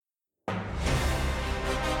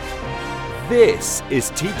This is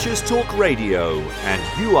Teachers Talk Radio,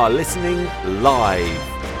 and you are listening live.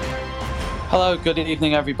 Hello, good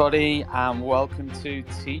evening, everybody, and welcome to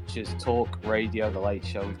Teachers Talk Radio, The Late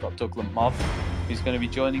Show. We've got Doug Lamont, who's going to be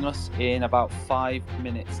joining us in about 5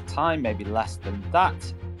 minutes' time, maybe less than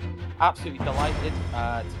that. Absolutely delighted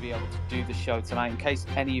to be able to do the show tonight. In case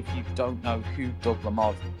any of you don't know who Doug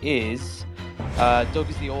Lamont is, Doug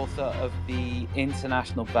is the author of the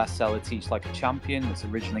international bestseller Teach Like a Champion, which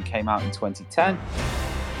originally came out in 2010.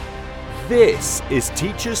 This is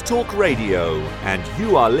Teachers Talk Radio, and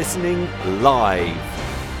you are listening live.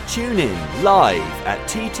 Tune in live at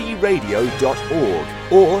ttradio.org,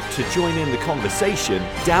 or to join in the conversation,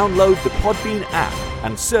 download the Podbean app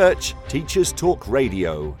and search Teachers Talk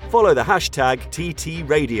Radio. Follow the hashtag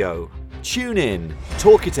TTRadio. Tune in,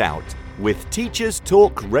 talk it out with Teachers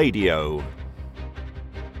Talk Radio.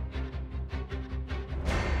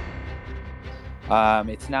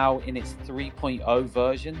 It's now in its 3.0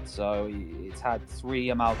 version, so it's had 3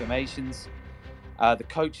 amalgamations. The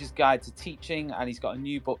Coach's Guide to Teaching, and he's got a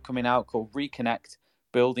new book coming out called Reconnect,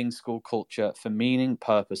 Building School Culture for Meaning,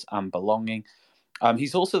 Purpose and Belonging.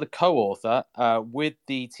 He's also the co-author with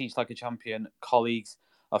the Teach Like a Champion colleagues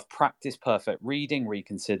of Practice Perfect Reading,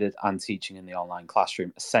 Reconsidered, and Teaching in the Online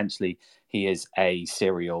Classroom. Essentially, he is a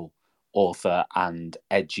serial author and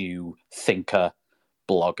edu thinker,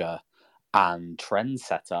 blogger, and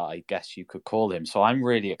trendsetter, I guess you could call him. So I'm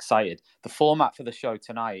really excited. The format for the show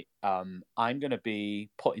tonight, I'm going to be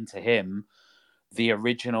putting to him the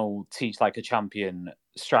original Teach Like a Champion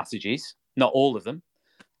strategies, not all of them,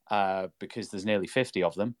 because there's nearly 50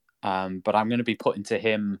 of them. But I'm going to be putting to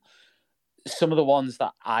him some of the ones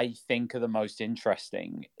that I think are the most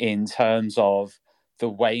interesting in terms of the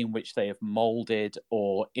way in which they have molded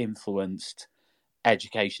or influenced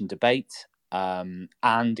education debate,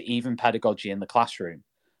 and even pedagogy in the classroom.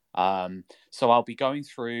 So I'll be going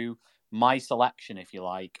through my selection, if you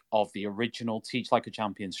like, of the original Teach Like a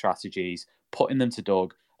Champion strategies, putting them to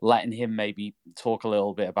Doug, letting him maybe talk a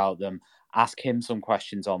little bit about them, ask him some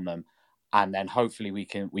questions on them, and then hopefully we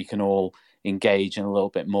can all engage in a little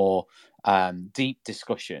bit more deep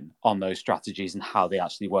discussion on those strategies and how they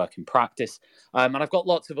actually work in practice. And I've got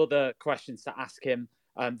lots of other questions to ask him,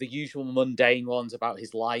 the usual mundane ones about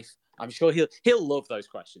his life. I'm sure he'll love those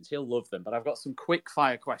questions. He'll love them. But I've got some quick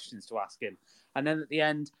fire questions to ask him. And then at the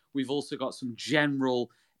end, we've also got some general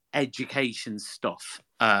education stuff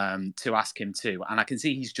to ask him too. And I can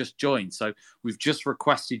see he's just joined. So we've just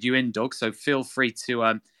requested you in, Doug. So feel free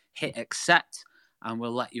to hit accept, and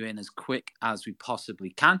we'll let you in as quick as we possibly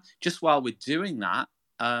can. Just while we're doing that,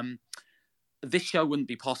 this show wouldn't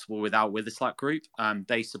be possible without Witherslack Group.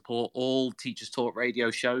 They support all Teachers Talk Radio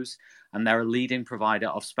shows, and they're a leading provider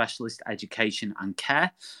of specialist education and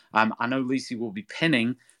care. I know Lucy will be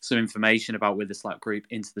pinning some information about Witherslack Group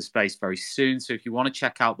into the space very soon. So if you want to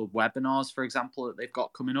check out the webinars, for example, that they've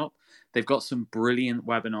got coming up, they've got some brilliant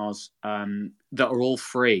webinars that are all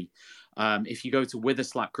free. If you go to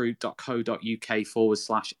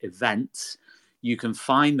witherslackgroup.co.uk/events, you can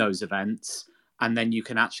find those events, and then you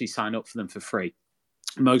can actually sign up for them for free.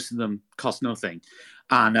 Most of them cost nothing.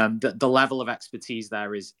 And the level of expertise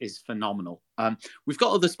there is phenomenal. We've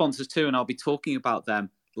got other sponsors too, and I'll be talking about them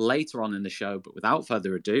later on in the show. But without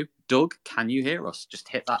further ado, Doug, can you hear us? Just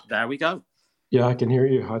hit that. There we go. Yeah, I can hear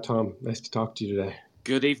you. Hi, Tom. Nice to talk to you today.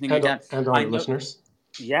 Good evening again. And our listeners.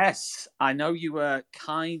 Yes, I know you were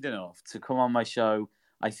kind enough to come on my show.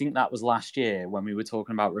 I think that was last year when we were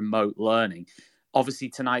talking about remote learning. Obviously,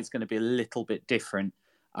 tonight's going to be a little bit different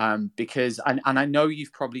because, and I know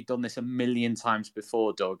you've probably done this a million times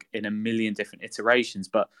before, Doug, in a million different iterations,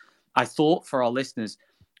 but I thought for our listeners,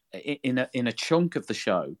 in a chunk of the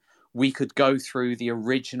show, we could go through the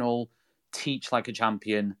original Teach Like a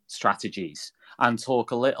Champion strategies and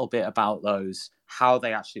talk a little bit about those, how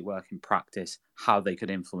they actually work in practice, how they could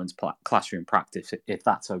influence classroom practice, if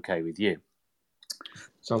that's okay with you.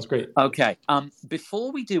 Sounds great. Okay.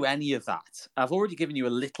 Before we do any of that, I've already given you a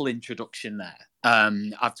little introduction there.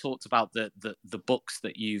 I've talked about the books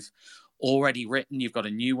that you've already written. You've got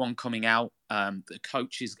a new one coming out. The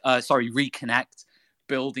Coaches, Reconnect,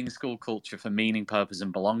 Building School Culture for Meaning, Purpose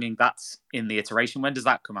and Belonging. That's in the iteration. When does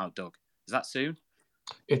that come out, Doug? Is that soon?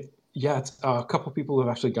 It's a couple of people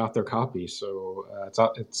have actually got their copy, so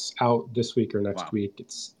it's out this week or next week.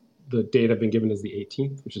 It's the date I've been given is the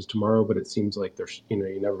 18th, which is tomorrow, but it seems like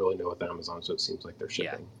you never really know with Amazon, so it seems like they're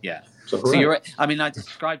shipping. Yeah. So you're, I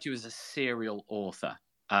described you as a serial author.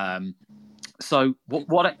 So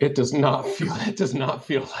what it does not feel like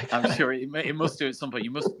that. I'm sure it must do at some point.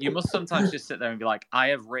 You must sometimes just sit there and be like, I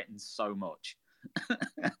have written so much.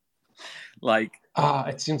 Like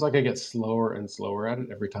It seems like I get slower and slower at it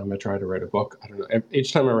every time I try to write a book. I don't know.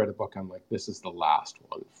 Each time I write a book, I'm like, this is the last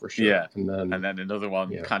one for sure. Yeah. And then another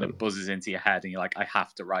one kind of buzzes into your head and you're like, I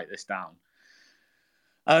have to write this down.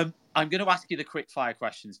 I'm going to ask you the quick fire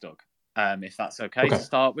questions, Doug, if that's okay to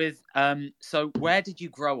start with. So where did you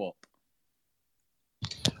grow up?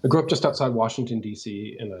 I grew up just outside Washington,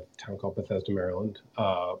 D.C. in a town called Bethesda, Maryland.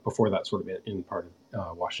 Before that, sort of in part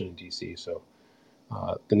of Washington, D.C., so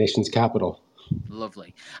the nation's capital.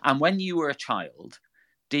 Lovely. And when you were a child,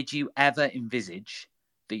 did you ever envisage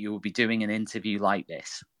that you would be doing an interview like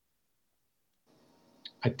this?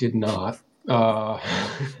 I did not.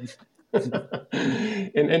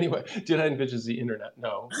 In any way, did I envisage the internet?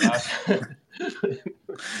 No.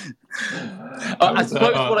 I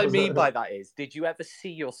suppose what I mean by that is, did you ever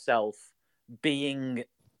see yourself being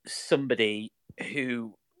somebody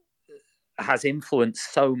who has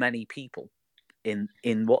influenced so many people in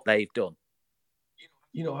what they've done?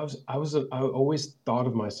 You know, I always thought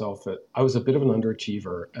of myself that I was a bit of an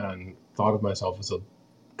underachiever and thought of myself as a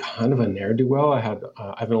kind of a ne'er-do-well. I have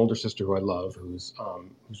an older sister who I love, who's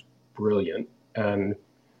brilliant, and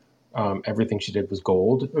everything she did was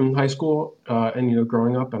gold in high school and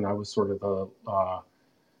growing up, and I was sort of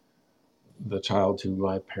the child who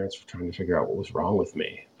my parents were trying to figure out what was wrong with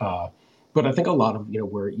me. But I think a lot of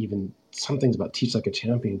where even some things about Teach Like a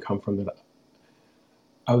Champion come from, that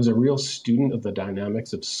I was a real student of the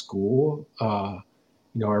dynamics of school. I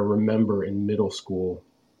remember in middle school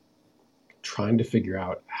trying to figure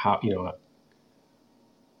out how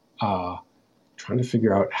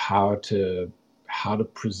to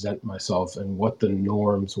present myself and what the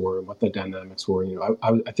norms were and what the dynamics were.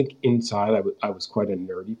 I think inside I was quite a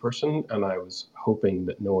nerdy person, and I was hoping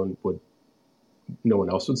that no one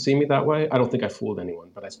else would see me that way. I don't think I fooled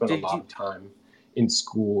anyone, but I spent a lot of time in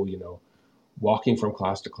school, walking from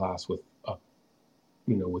class to class without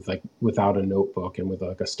a notebook and with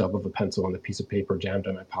like a stub of a pencil and a piece of paper jammed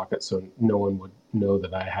in my pocket, so no one would know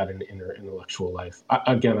that I had an inner intellectual life.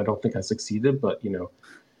 I don't think I succeeded, but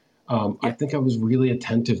I think I was really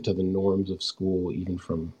attentive to the norms of school, even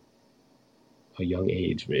from a young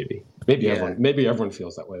age. Maybe everyone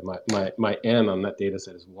feels that way. My N on that data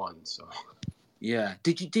set is 1. So yeah,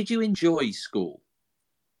 did you enjoy school?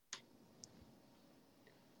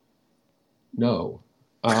 No.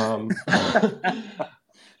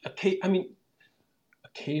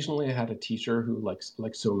 Occasionally I had a teacher who, like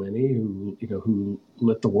so many, who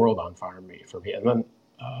lit the world on fire for me, and then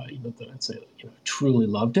that I'd say truly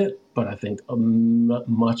loved it. But I think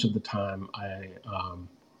much of the time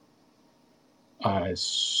I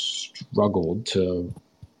struggled to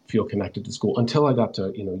feel connected to school until I got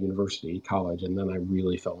to university, college, and then I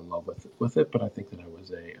really fell in love with it. But I think that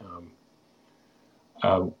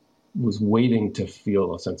I was waiting to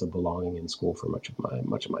feel a sense of belonging in school for much of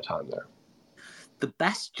my time there. The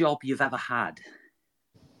best job you've ever had?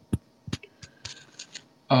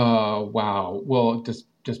 Wow. Well, does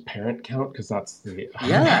parent count? Because that's the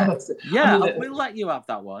we'll let you have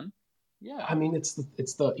that one. Yeah. I mean, it's the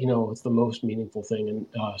most meaningful thing, and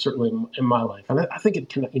certainly in my life. And I think it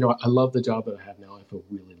can. I love the job that I have now. I feel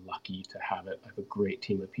really lucky to have it. I have a great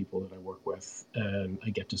team of people that I work with, and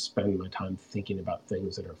I get to spend my time thinking about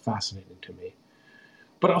things that are fascinating to me.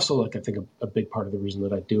 But also, I think a big part of the reason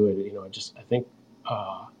that I do it, I think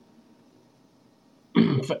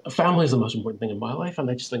family is the most important thing in my life, and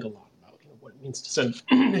I just think a lot about what it means to send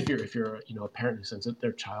if you're a parent who sends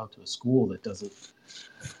their child to a school that doesn't.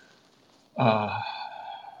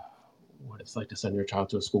 What it's like to send your child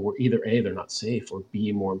to a school where either A, they're not safe, or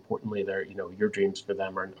B, more importantly, they're your dreams for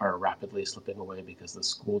them are rapidly slipping away because the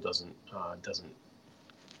school doesn't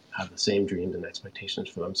have the same dreams and expectations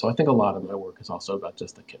for them. So I think a lot of my work is also about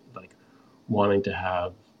just wanting to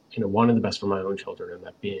have wanting the best for my own children, and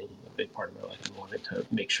that being a big part of my life, and wanting to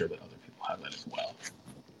make sure that other people have that as well.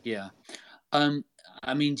 Yeah. I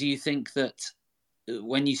mean, do you think that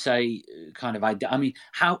when you say kind of,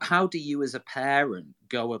 how do you as a parent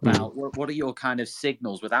go about, what are your kind of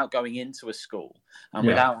signals without going into a school and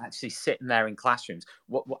without actually sitting there in classrooms?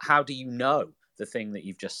 How do you know the thing that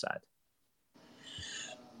you've just said?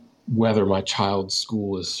 Whether my child's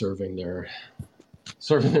school is serving their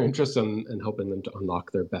interests and helping them to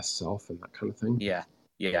unlock their best self and that kind of thing. Yeah.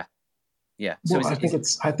 So I think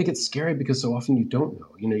it's scary because so often you don't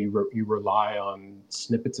know. You rely on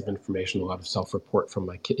snippets of information, a lot of self-report from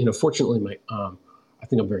my kid. Fortunately, I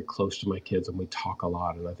think I'm very close to my kids, and we talk a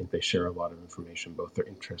lot, and I think they share a lot of information, both their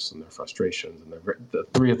interests and their frustrations. And the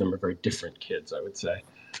three of them are very different kids, I would say.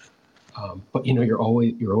 But you're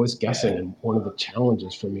always guessing, and one of the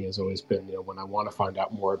challenges for me has always been, when I want to find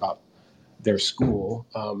out more about their school,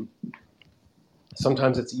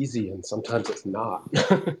 sometimes it's easy and sometimes it's not.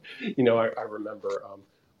 I remember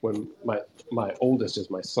when my oldest is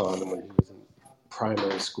my son, and when he was in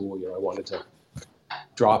primary school, I wanted to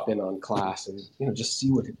drop in on class and just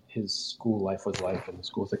see what his school life was like. And the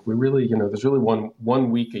school's like, we really, there's really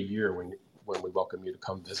one week a year when we welcome you to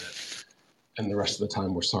come visit, and the rest of the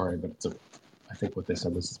time we're sorry, but I think what they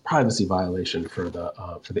said was a privacy violation for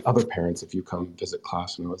the other parents if you come visit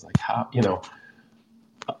class. And I was like, how,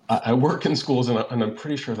 I work in schools, and I'm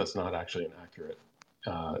pretty sure that's not actually an accurate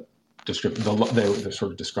description. They're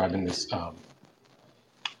sort of describing this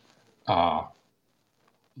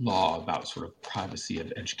law about sort of privacy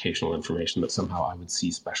of educational information, that somehow I would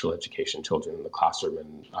see special education children in the classroom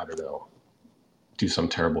and, I don't know, do some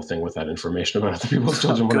terrible thing with that information about other people's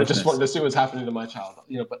children when I just wanted to see what's happening to my child.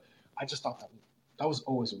 But I just thought that was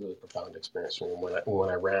always a really profound experience for me. When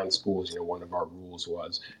I ran schools, one of our rules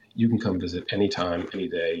was you can come visit anytime, any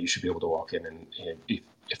day. You should be able to walk in, and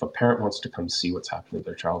if a parent wants to come see what's happening to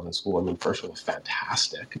their child in school, I mean, first of all,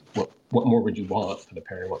 fantastic. What more would you want for the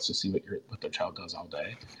parent who wants to see what their child does all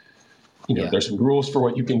day? There's some rules for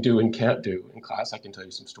what you can do and can't do in class. I can tell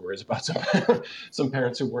you some stories about some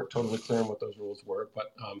parents who weren't totally clear on what those rules were.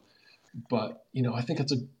 But I think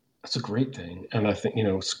it's a great thing, and I think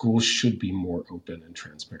schools should be more open and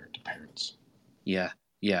transparent to parents. Yeah.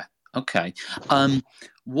 Okay.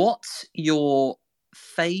 What's your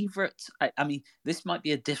favorite? I mean, this might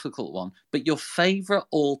be a difficult one, but your favorite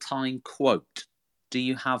all-time quote? Do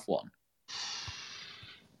you have one?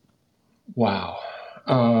 Wow.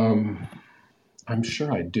 I'm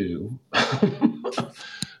sure I do, but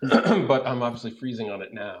I'm obviously freezing on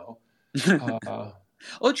it now.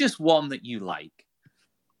 Or just one that you like.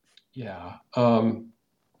 Yeah.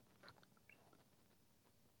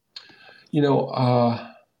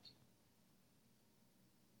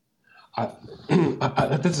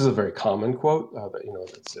 This is a very common quote.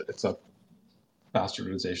 It's a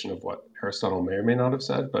bastardization of what Aristotle may or may not have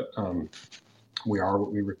said, but we are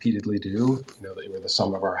what we repeatedly do. That we're the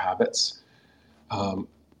sum of our habits. I've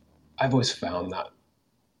always found that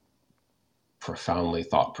profoundly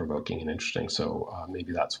thought-provoking and interesting. So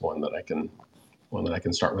maybe that's one that I can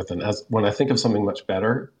start with. And when I think of something much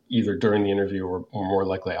better, either during the interview or more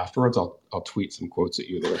likely afterwards, I'll tweet some quotes at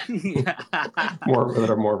you that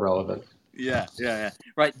are more relevant. Yeah.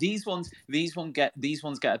 Right. These ones get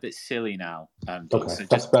a bit silly now. Okay, so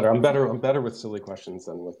that's better. I'm better with silly questions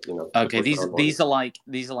than with Okay, these are like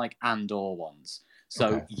and/or ones. So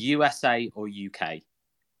okay. USA or UK?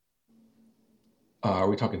 Are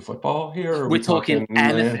we talking football here? Or we're talking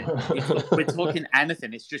anything. We're talking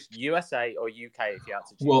anything. It's just USA or UK if you have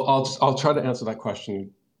to choose. Well, I'll try to answer that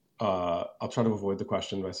question. I'll try to avoid the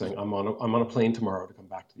question by saying I'm on a plane tomorrow to come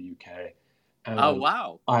back to the UK. And oh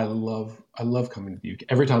wow! I love coming to the UK.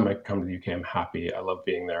 Every time I come to the UK, I'm happy. I love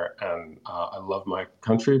being there, and I love my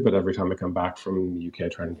country. But every time I come back from the UK, I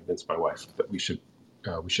try to convince my wife that we should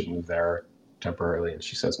move there temporarily, and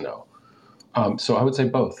she says no. So I would say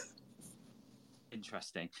both.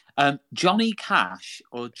 Interesting. Johnny Cash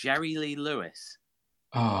or Jerry Lee Lewis?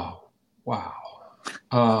 Oh wow.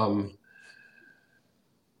 I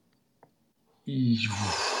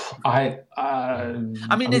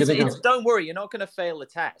mean, it's don't worry, you're not going to fail the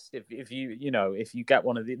test if you get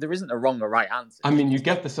one of the. There isn't a wrong or right answer. I mean, you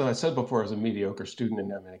get this. As I said before, I was a mediocre student,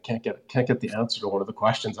 and I can't get the answer to one of the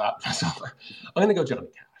questions out. So I'm going to go Johnny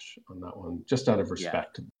Cash on that one, just out of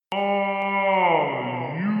respect. Yeah.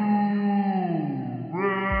 Are you ready?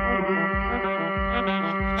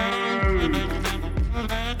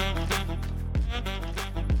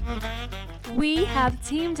 We have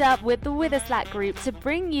teamed up with the Witherslack Group to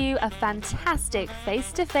bring you a fantastic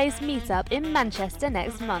face-to-face meetup in Manchester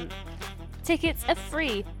next month. Tickets are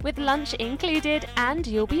free, with lunch included, and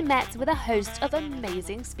you'll be met with a host of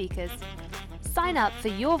amazing speakers. Sign up for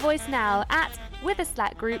Your Voice now at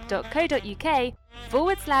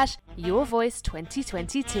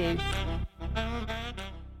witherslackgroup.co.uk/YourVoice2022.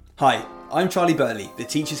 Hi, I'm Charlie Burley, the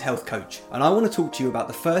Teacher's Health Coach, and I want to talk to you about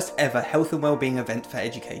the first ever health and wellbeing event for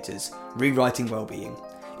educators, Rewriting Wellbeing.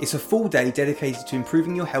 It's a full day dedicated to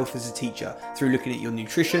improving your health as a teacher through looking at your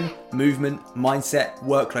nutrition, movement, mindset,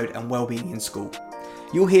 workload and wellbeing in school.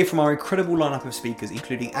 You'll hear from our incredible lineup of speakers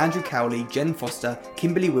including Andrew Cowley, Jen Foster,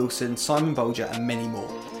 Kimberly Wilson, Simon Bolger and many more.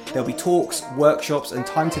 There'll be talks, workshops and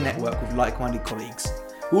time to network with like-minded colleagues.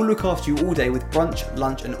 We'll look after you all day with brunch,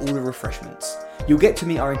 lunch and all the refreshments. You'll get to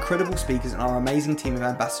meet our incredible speakers and our amazing team of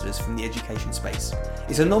ambassadors from the education space.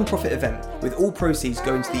 It's a non-profit event with all proceeds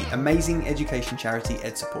going to the amazing education charity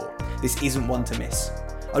EdSupport. This isn't one to miss.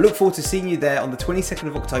 I look forward to seeing you there on the 22nd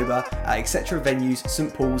of October at Etc. Venues,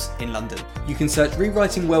 St Paul's in London. You can search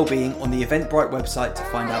Rewriting Wellbeing on the Eventbrite website to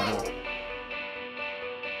find out more.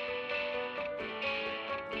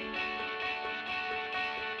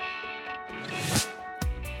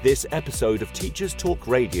 This episode of Teachers Talk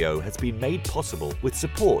Radio has been made possible with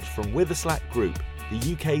support from Witherslack Group,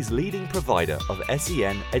 the UK's leading provider of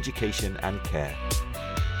SEN education and care.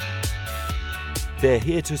 They're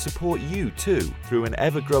here to support you too through an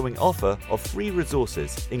ever-growing offer of free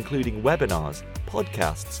resources, including webinars,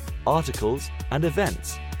 podcasts, articles, and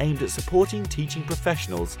events aimed at supporting teaching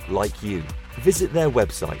professionals like you. Visit their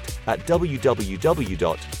website at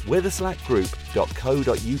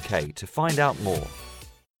www.witherslackgroup.co.uk to find out more.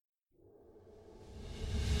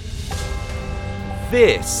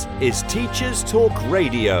 This is Teachers Talk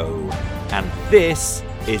Radio, and this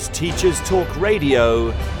is Teachers Talk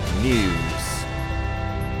Radio News.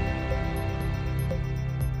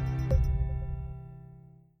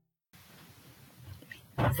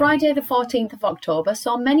 Friday the 14th of October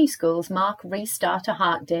saw many schools mark Restart a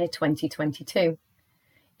Heart Day 2022.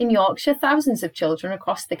 In Yorkshire, thousands of children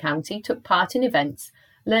across the county took part in events,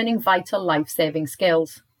 learning vital life-saving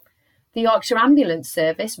skills. The Yorkshire Ambulance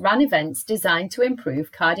Service ran events designed to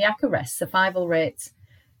improve cardiac arrest survival rates,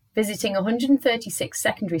 visiting 136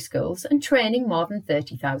 secondary schools and training more than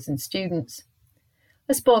 30,000 students.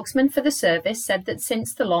 A spokesman for the service said that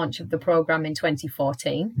since the launch of the programme in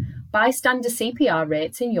 2014, bystander CPR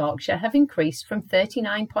rates in Yorkshire have increased from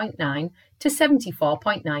 39.9% to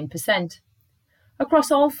 74.9%.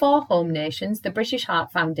 Across all 4 home nations, the British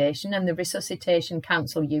Heart Foundation and the Resuscitation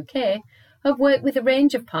Council UK have worked with a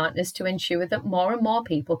range of partners to ensure that more and more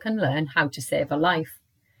people can learn how to save a life.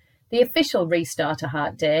 The official Restart a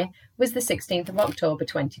Heart Day was the 16th of October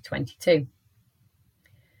 2022.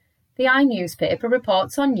 The iNewspaper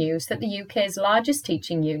reports on news that the UK's largest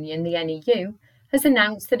teaching union, the NEU, has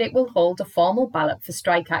announced that it will hold a formal ballot for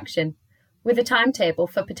strike action, with a timetable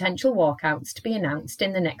for potential walkouts to be announced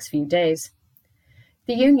in the next few days.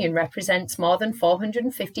 The union represents more than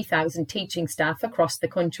 450,000 teaching staff across the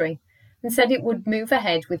country, and said it would move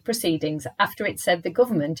ahead with proceedings after it said the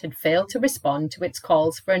government had failed to respond to its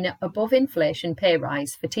calls for an above-inflation pay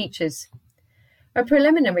rise for teachers. A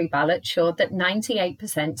preliminary ballot showed that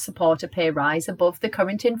 98% support a pay rise above the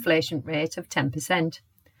current inflation rate of 10%.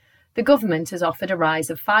 The government has offered a rise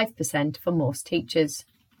of 5% for most teachers.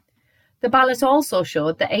 The ballot also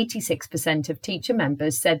showed that 86% of teacher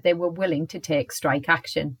members said they were willing to take strike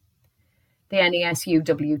action. The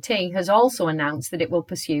NESUWT has also announced that it will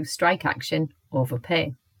pursue strike action over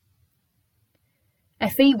pay.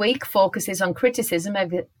 FE Week focuses on criticism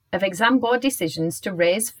of exam board decisions to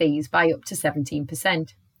raise fees by up to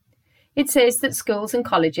 17%. It says that schools and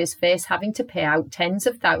colleges face having to pay out tens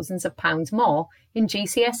of thousands of pounds more in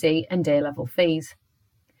GCSE and A-level fees.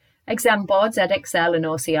 Exam boards Edexcel and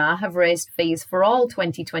OCR have raised fees for all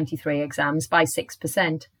 2023 exams by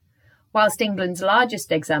 6%. Whilst England's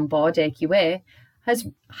largest exam board, AQA, has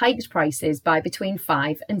hiked prices by between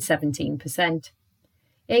 5 and 17%.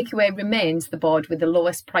 AQA remains the board with the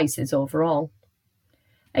lowest prices overall.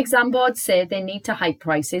 Exam boards say they need to hike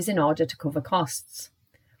prices in order to cover costs,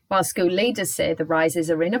 while school leaders say the rises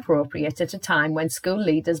are inappropriate at a time when school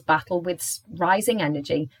leaders battle with rising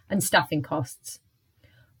energy and staffing costs.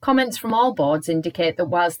 Comments from all boards indicate that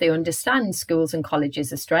whilst they understand schools and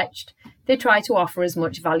colleges are stretched, they try to offer as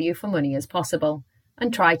much value for money as possible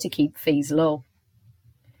and try to keep fees low.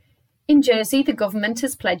 In Jersey, the government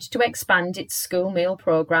has pledged to expand its school meal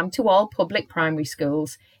programme to all public primary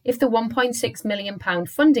schools if the £1.6 million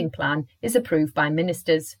funding plan is approved by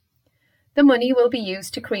ministers. The money will be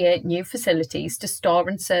used to create new facilities to store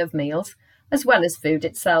and serve meals, as well as food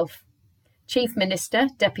itself. Chief Minister,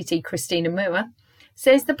 Deputy Christina Moore,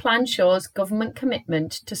 says the plan shows government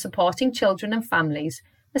commitment to supporting children and families,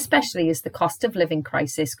 especially as the cost of living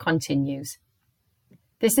crisis continues.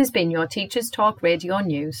 This has been your Teachers Talk Radio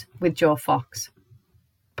News with Joe Fox.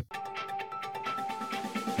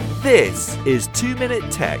 This is 2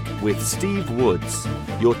 Minute Tech with Steve Woods,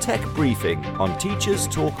 your tech briefing on Teachers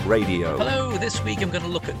Talk Radio. Hello, this week I'm going to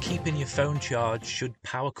look at keeping your phone charged should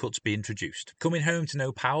power cuts be introduced. Coming home to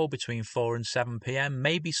no power between 4 and 7 p.m.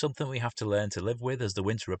 may be something we have to learn to live with as the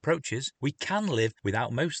winter approaches. We can live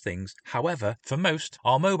without most things. However, for most,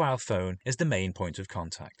 our mobile phone is the main point of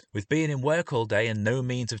contact. With being in work all day and no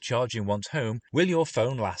means of charging once home, will your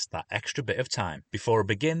phone last that extra bit of time? Before I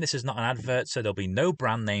begin, this is not an advert, so there'll be no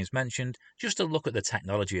brand names mentioned, just a look at the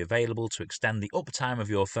technology available to extend the uptime of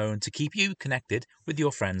your phone to keep you connected with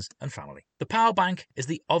your friends and family. The power bank is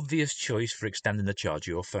the obvious choice for extending the charge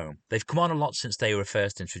of your phone. They've come on a lot since they were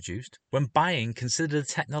first introduced. When buying, consider the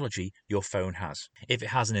technology your phone has. If it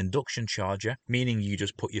has an induction charger, meaning you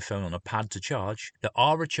just put your phone on a pad to charge, there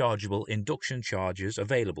are rechargeable induction chargers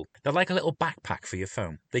available. They're like a little backpack for your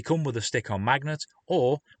phone. They come with a stick-on magnet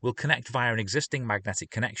or will connect via an existing magnetic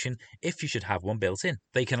connection if you should have one built in.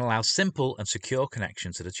 They can allow simple and secure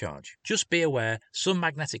connection to the charge. Just be aware, some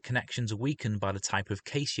magnetic connections are weakened by the type of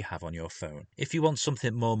case you have on your phone. If you want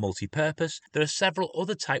something more multi-purpose, there are several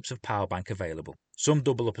other types of power bank available. Some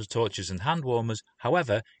double up as torches and hand warmers.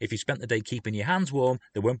 However, if you spent the day keeping your hands warm,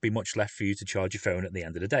 there won't be much left for you to charge your phone at the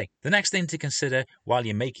end of the day. The next thing to consider while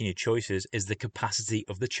you're making your choices is the capacity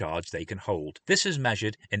of the charge they can hold. This is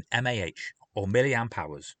measured in mAh, or milliamp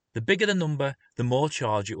hours. The bigger the number, the more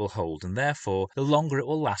charge it will hold, and therefore the longer it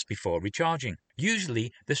will last before recharging.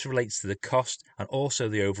 Usually, this relates to the cost and also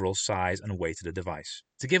the overall size and weight of the device.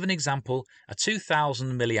 To give an example, a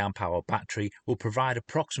 2000 mAh battery will provide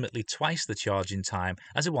approximately twice the charging time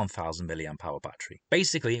as a 1000 mAh battery.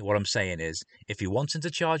 Basically, what I'm saying is, if you're wanting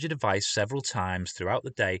to charge a device several times throughout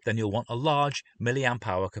the day, then you'll want a large milliamp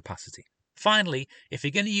hour capacity. Finally, if you're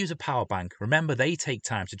going to use a power bank, remember they take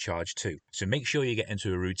time to charge too, so make sure you get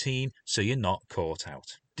into a routine so you're not caught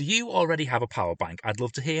out. Do you already have a power bank? I'd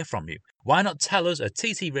love to hear from you. Why not tell us at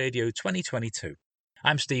TT Radio 2022?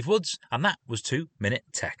 I'm Steve Woods, and that was 2 Minute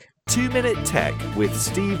Tech. 2 Minute Tech with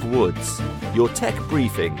Steve Woods, your tech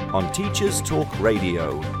briefing on Teachers Talk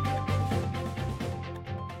Radio.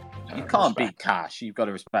 You can't beat cash, you've got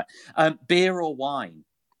to respect. Beer or wine?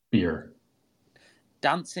 Beer.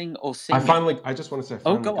 Dancing or singing? I just want to say,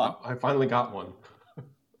 I finally got one.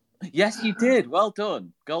 Yes, you did. Well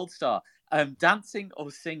done. Gold star. Dancing or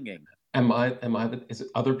singing? Is it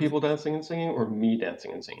other people dancing and singing or me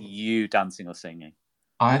dancing and singing? You dancing or singing?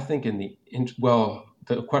 I think the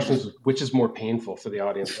question is, which is more painful for the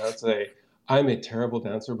audience? I'd say I'm a terrible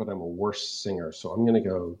dancer, but I'm a worse singer. So I'm going to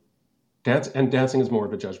go dance, and dancing is more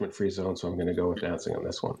of a judgment-free zone. So I'm going to go with dancing on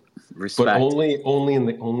this one. Respect. But only in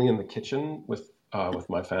the kitchen with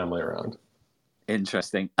my family around.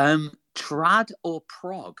 Interesting. Trad or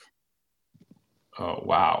prog? Oh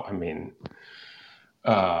wow! I mean,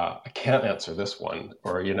 I can't answer this one,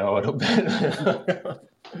 or it'll be.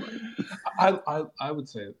 I would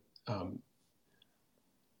say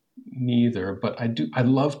neither, but I do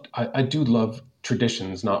love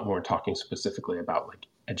traditions. Not more talking specifically about like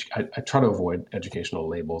I try to avoid educational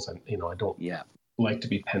labels, and I don't like to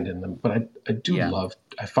be penned in them, but I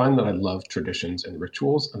find that I love traditions and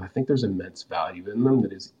rituals, and I think there's immense value in them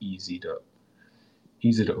that is easy to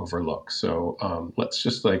overlook. So let's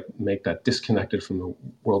just make that disconnected from the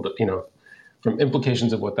world, from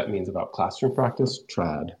implications of what that means about classroom practice.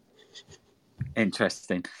 Trad.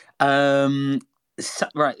 Interesting. Right, this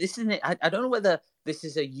isn't it. I don't know whether this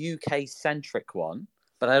is a UK centric one,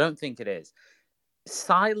 but I don't think it is.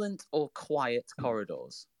 Silent or quiet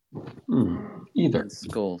corridors? Either.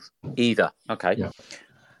 Schools. Either. Okay. Yeah.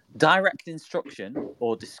 Direct instruction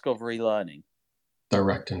or discovery learning?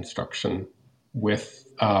 Direct instruction with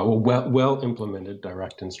well implemented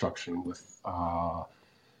direct instruction with along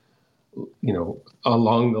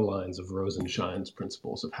the lines of Rosenshine's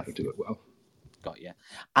principles of how to do it well. Got you.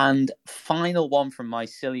 And final one from my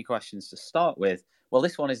silly questions to start with. Well,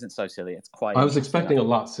 this one isn't so silly. It's quite. I was expecting a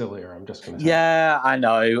lot sillier. I'm just going to. Yeah, I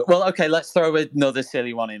know. Well, okay. Let's throw another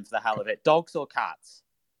silly one in for the hell of it. Dogs or cats?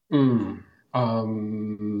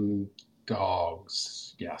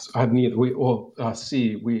 Dogs. Yes. I have neither. We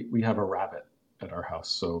have a rabbit at our house,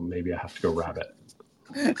 so maybe I have to go rabbit.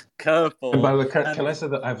 Curveball. And by the way, can I say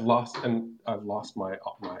that I've lost my.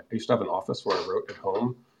 I used to have an office where I wrote at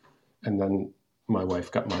home, and then my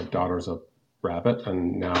wife got my daughters a rabbit,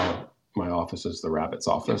 and now my office is the rabbit's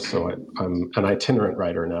office. So I'm an itinerant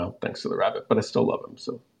writer now, thanks to the rabbit, but I still love him.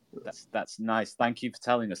 So that's nice. Thank you for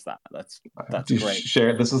telling us that. That's great.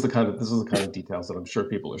 Share. This is the kind of details that I'm sure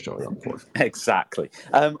people are showing up for. Exactly.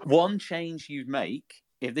 One change you'd make,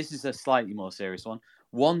 if this is a slightly more serious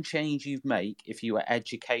one change you'd make if you were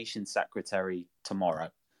education secretary tomorrow,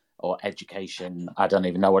 or education, I don't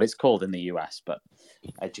even know what it's called in the US, but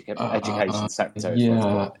education secretary.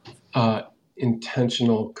 Yeah.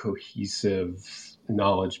 Intentional, cohesive,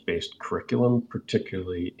 knowledge-based curriculum,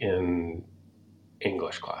 particularly in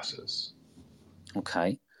English classes.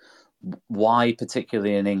 Okay. Why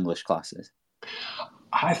particularly in English classes?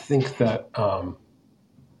 I think that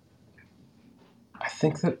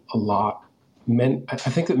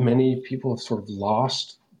many people have sort of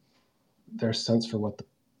lost their sense for what the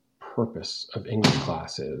purpose of English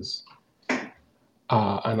class is.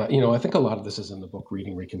 And I think a lot of this is in the book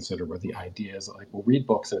Reading Reconsidered, where the idea is like, we'll read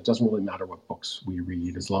books and it doesn't really matter what books we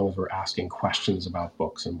read, as long as we're asking questions about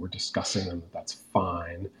books and we're discussing them, that's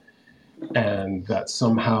fine. And that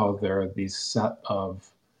somehow there are these set of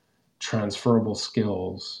transferable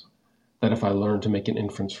skills that if I learn to make an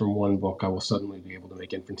inference from one book, I will suddenly be able to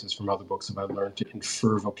make inferences from other books. If I learn to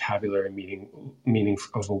infer vocabulary meaning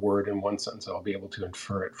of a word in one sentence, I'll be able to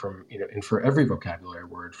infer it from, infer every vocabulary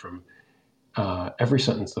word from every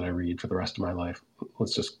sentence that I read for the rest of my life.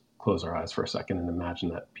 Let's just close our eyes for a second and imagine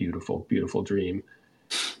that beautiful, beautiful dream.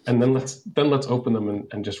 And then let's open them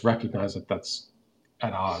and just recognize that that's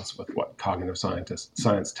at odds with what cognitive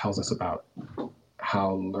science tells us about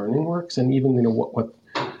how learning works, and even what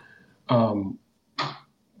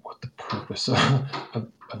the purpose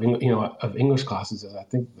of English classes is. I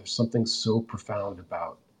think there's something so profound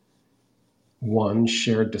about one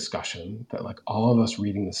shared discussion, that like all of us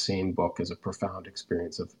reading the same book is a profound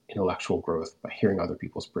experience of intellectual growth by hearing other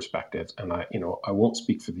people's perspectives. And I won't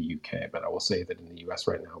speak for the UK, but I will say that in the US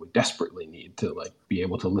right now, we desperately need to like be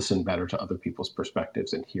able to listen better to other people's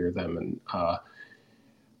perspectives and hear them, and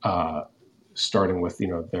starting with,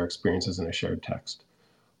 their experiences in a shared text,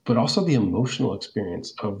 but also the emotional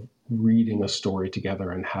experience of reading a story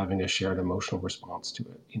together and having a shared emotional response to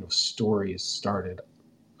it. Stories started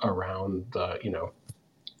around the,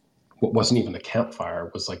 what wasn't even a campfire,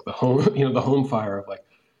 was like the home, the home fire of like,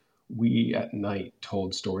 we at night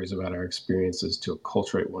told stories about our experiences to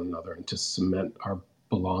acculturate one another and to cement our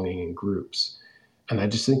belonging in groups. And I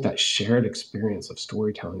just think that shared experience of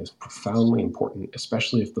storytelling is profoundly important,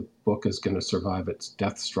 especially if the book is going to survive its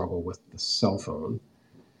death struggle with the cell phone.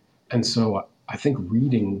 And so I think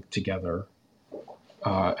reading together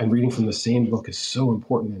and reading from the same book is so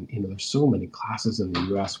important. And, there's so many classes in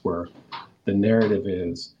the US where the narrative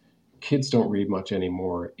is kids don't read much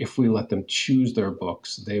anymore. If we let them choose their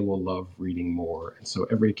books, they will love reading more. And so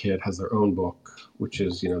every kid has their own book, which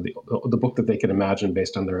is, the book that they can imagine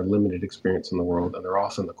based on their limited experience in the world. And they're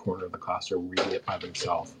off in the corner of the classroom reading it by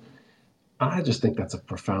themselves. I just think that's a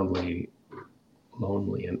profoundly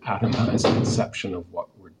lonely and atomized conception of what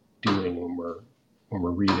we're doing when we're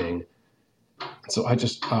reading. So I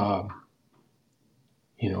just, I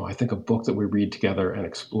think a book that we read together and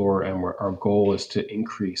explore, and where our goal is to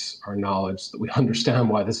increase our knowledge, that we understand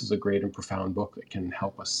why this is a great and profound book that can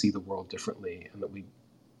help us see the world differently, and that we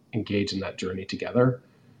engage in that journey together.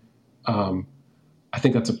 I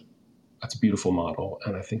think that's a beautiful model,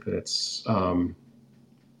 and I think that it's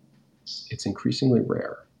increasingly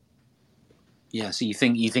rare. Yeah. So you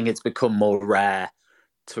think it's become more rare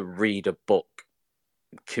to read a book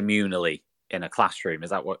communally in a classroom? Is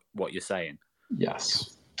that what you're saying?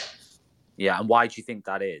 Yes. Yeah. And why do you think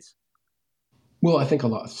that is? Well, I think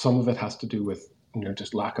some of it has to do with,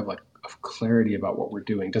 just lack of clarity about what we're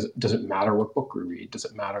doing. Does it matter what book we read? Does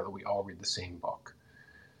it matter that we all read the same book?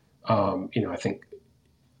 I think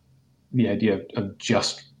the idea of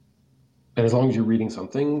just, and as long as you're reading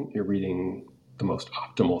something, you're reading the most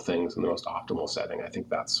optimal things in the most optimal setting. I think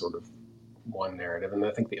that's sort of one narrative. And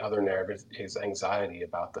I think the other narrative is anxiety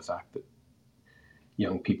about the fact that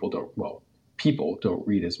young people don't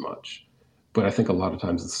read as much. But I think a lot of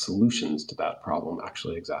times the solutions to that problem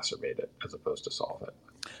actually exacerbate it as opposed to solve it.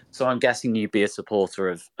 So I'm guessing you'd be a supporter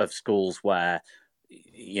of schools where,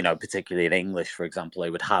 particularly in English, for example, they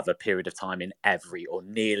would have a period of time in every or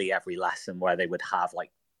nearly every lesson where they would have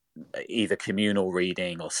like either communal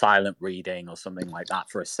reading or silent reading or something like that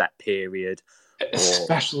for a set period.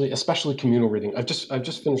 Especially communal reading. I've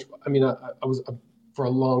just finished. I mean, I was for a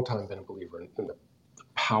long time been a believer in the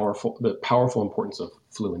powerful importance of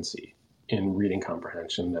fluency in reading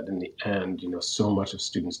comprehension. That in the end, so much of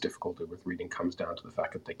students' difficulty with reading comes down to the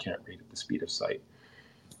fact that they can't read at the speed of sight.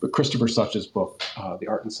 But Christopher Such's book, The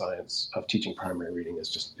Art and Science of Teaching Primary Reading,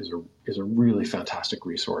 is a really fantastic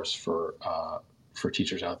resource for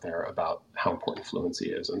teachers out there about how important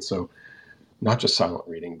fluency is. And so, not just silent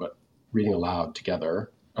reading, but reading aloud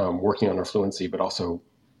together, working on our fluency, but also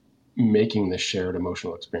making the shared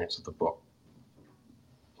emotional experience of the book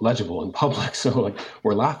legible in public. So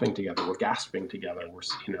we're laughing together, we're gasping together.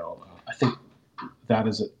 I think that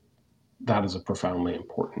is a profoundly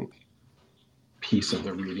important piece of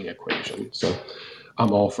the reading equation. So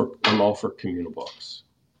I'm all for communal books.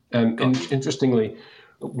 And interestingly,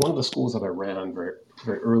 one of the schools that I ran very,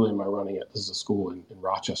 very early in my running it, this is a school in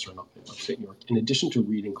Rochester, in upstate New York. In addition to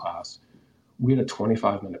reading class, we had a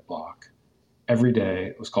 25-minute block every day.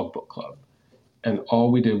 It was called book club. And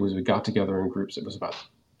all we did was we got together in groups. It was about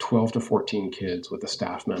 12 to 14 kids with a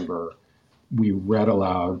staff member. We read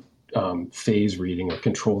aloud phase reading or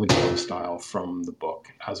control the game style from the book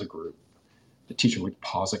as a group. the teacher would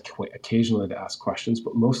pause occasionally to ask questions,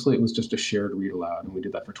 but mostly it was just a shared read aloud. And we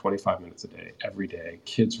did that for 25 minutes a day, every day.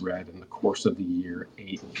 Kids read in the course of the year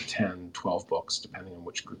 8, 10, 12 books, depending on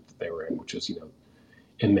which group that they were in, which is,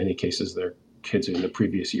 in many cases, their kids in the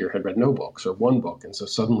previous year had read no books or one book. And so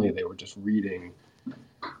suddenly they were just reading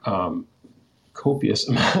copious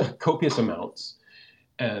amounts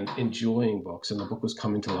and enjoying books. And the book was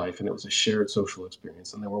coming to life, and it was a shared social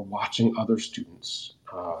experience. And they were watching other students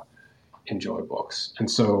enjoy books. And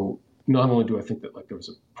so not only do I think that there was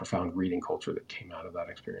a profound reading culture that came out of that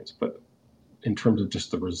experience, but in terms of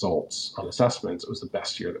just the results on assessments, it was the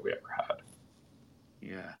best year that we ever had.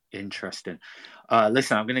 Yeah, interesting.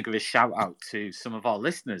 Listen, I'm going to give a shout out to some of our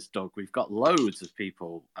listeners, Doug. We've got loads of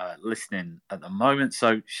people listening at the moment.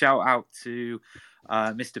 So shout out to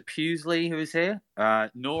Mr. Pewsley, who is here,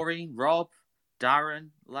 Noreen, Rob, Darren,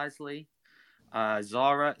 Leslie,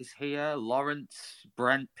 Zara is here, Lawrence,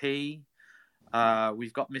 Brent P.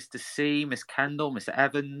 We've got Mr. C, Miss Kendall, Miss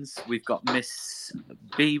Evans. We've got Miss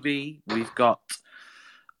BB. We've got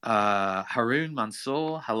Haroon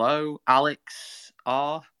Mansour. Hello. Alex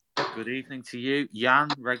R. Good evening to you. Jan,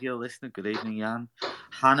 regular listener. Good evening, Jan.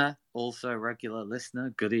 Hannah, also regular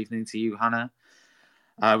listener. Good evening to you, Hannah.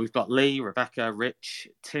 We've got Lee, Rebecca, Rich,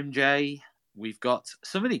 Tim J. We've got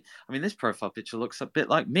somebody. I mean, this profile picture looks a bit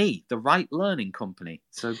like me, the Right Learning Company.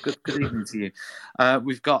 So good evening to you.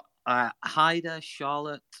 We've got Haida,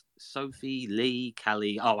 Charlotte, Sophie, Lee,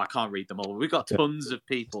 Kelly. Oh, I can't read them all. We've got tons of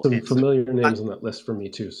people. Some familiar names on that list for me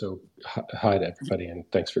too. So hi to everybody, and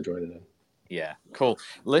thanks for joining in. Yeah, cool.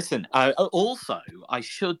 Listen, also, I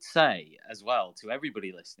should say as well to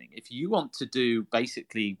everybody listening, if you want to do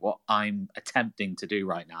basically what I'm attempting to do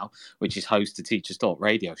right now, which is host a Teachers Talk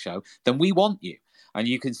radio show, then we want you. And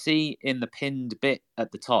you can see in the pinned bit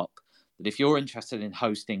at the top that if you're interested in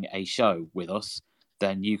hosting a show with us,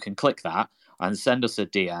 then you can click that and send us a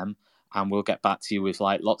DM, and we'll get back to you with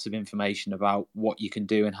lots of information about what you can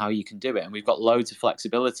do and how you can do it. And we've got loads of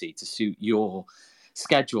flexibility to suit your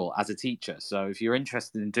schedule as a teacher. So if you're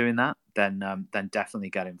interested in doing that, then definitely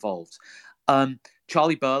get involved.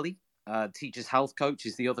 Charlie Burley, Teachers Health Coach,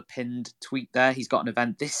 is the other pinned tweet there. He's got an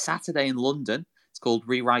event this Saturday in London. It's called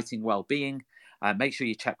Rewriting Wellbeing. Make sure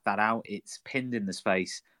you check that out. It's pinned in the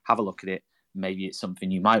space. Have a look at it. Maybe it's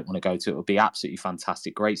something you might want to go to. It will be absolutely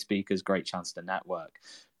fantastic. Great speakers, great chance to network.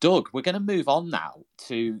 Doug, we're going to move on now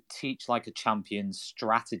to Teach Like a Champion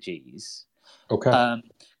strategies. Okay.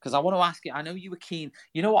 Because I want to ask you, I know you were keen.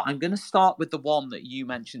 You know what? I'm going to start with the one that you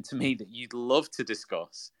mentioned to me that you'd love to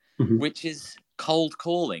discuss, which is cold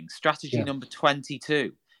calling, strategy number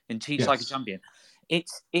 22 in Teach Like a Champion.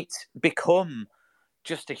 It's become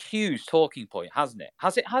just a huge talking point, hasn't it?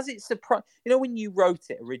 Has it surprised? When you wrote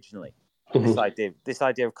it originally, this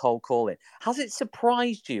idea of cold calling, has it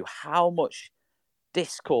surprised you how much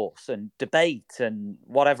discourse and debate and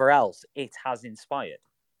whatever else it has inspired?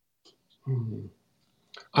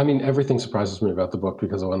 I mean, everything surprises me about the book,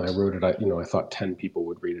 because when I wrote it, I thought 10 people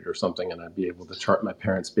would read it or something, and I'd be able to chart my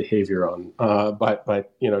parents' behavior on by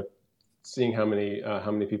seeing how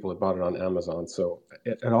many people had bought it on Amazon. So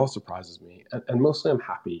it all surprises me, and mostly I'm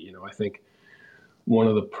happy. I think one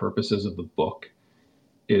of the purposes of the book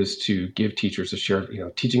is to give teachers a shared.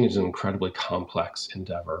 Teaching is an incredibly complex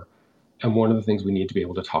endeavor, and one of the things we need to be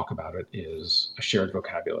able to talk about it is a shared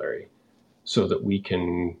vocabulary, so that we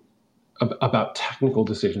can about technical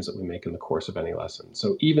decisions that we make in the course of any lesson.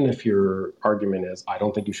 So even if your argument is, I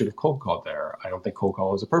don't think you should have cold called there, I don't think cold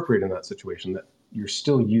call is appropriate in that situation, that you're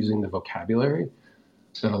still using the vocabulary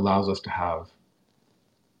that allows us to have,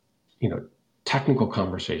 technical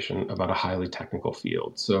conversation about a highly technical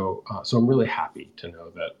field. So I'm really happy to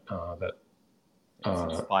know that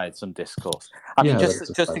it's inspired some discourse. I mean,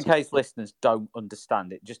 just in case listeners don't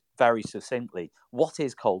understand it, just very succinctly, what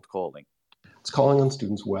is cold calling? It's calling on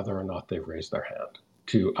students whether or not they've raised their hand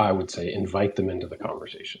to, I would say, invite them into the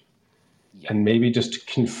conversation. Yeah. And maybe just to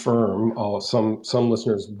confirm some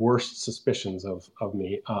listeners' worst suspicions of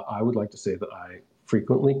me, I would like to say that I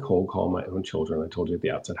frequently cold call my own children. I told you at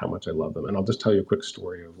the outset how much I love them. And I'll just tell you a quick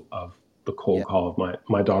story of the cold call of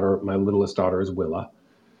my daughter. My littlest daughter is Willa.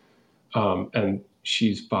 And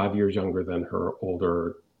she's 5 years younger than her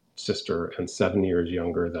older sister and 7 years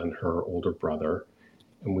younger than her older brother.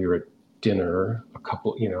 And we were at dinner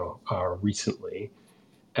recently,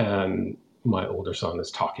 and my older son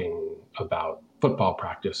is talking about football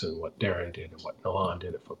practice and what Darren did and what Milan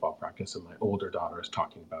did at football practice, and my older daughter is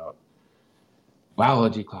talking about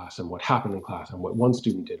biology class and what happened in class and what one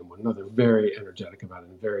student did and what another. Very energetic about it,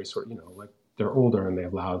 and very they're older and they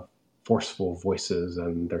have loud, forceful voices,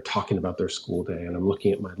 and they're talking about their school day. And I'm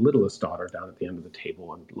looking at my littlest daughter down at the end of the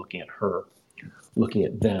table and looking at her. looking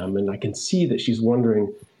at them. And I can see that she's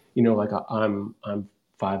wondering, you know, like I'm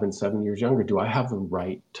 5 and 7 years younger. Do I have the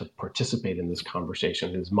right to participate in this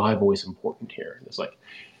conversation? Is my voice important here? And it's like,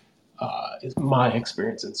 is my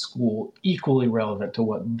experience in school equally relevant to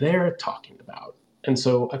what they're talking about? And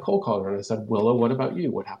so I cold called her and I said, Willow, what about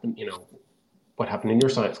you? What happened, you know, what happened in your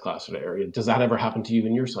science class today? Or does that ever happen to you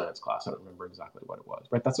in your science class? I don't remember exactly what it was,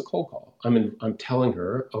 right? That's a cold call. I'm telling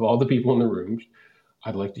her, of all the people in the room,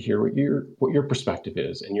 I'd like to hear what your perspective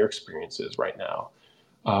is and your experience is right now.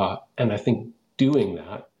 And I think doing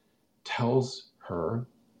that tells her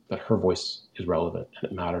that her voice is relevant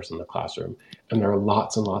and it matters in the classroom. And there are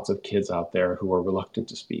lots and lots of kids out there who are reluctant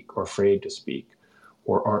to speak or afraid to speak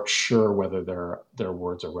or aren't sure whether their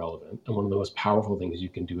words are relevant. And one of the most powerful things you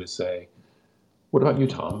can do is say, what about you,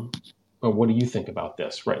 Tom? Or what do you think about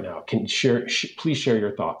this right now? Can you please share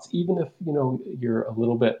your thoughts, even if, you know, you're a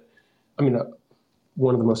little bit,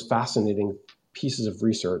 one of the most fascinating pieces of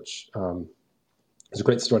research is a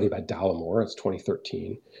great study by Dallimore. It's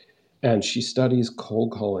 2013. And she studies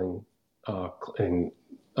cold calling and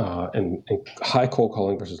high cold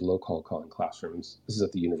calling versus low cold calling classrooms. This is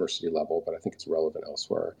at the university level, but I think it's relevant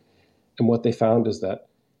elsewhere. And what they found is that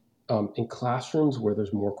in classrooms where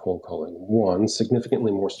there's more cold calling, one,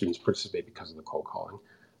 significantly more students participate because of the cold calling,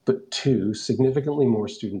 but two, significantly more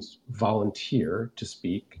students volunteer to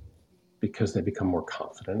speak because they become more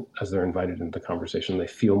confident as they're invited into the conversation. They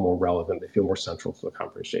feel more relevant, they feel more central to the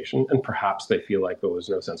conversation, and perhaps they feel like, oh, there's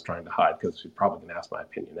no sense trying to hide because you're probably going to ask my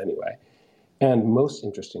opinion anyway. And most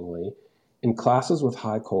interestingly, in classes with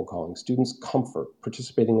high cold calling, students' comfort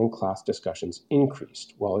participating in class discussions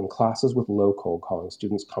increased, while in classes with low cold calling,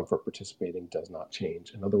 students' comfort participating does not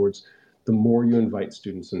change. In other words, the more you invite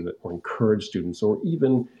students or encourage students or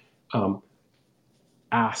even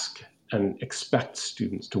ask and expect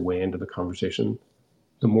students to weigh into the conversation,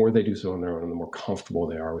 the more they do so on their own and the more comfortable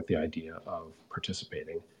they are with the idea of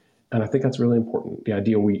participating. And I think that's really important. The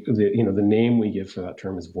idea the name we give for that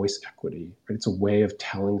term is voice equity. Right? It's a way of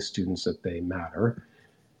telling students that they matter.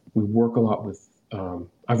 We work a lot with,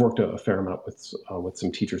 I've worked a fair amount with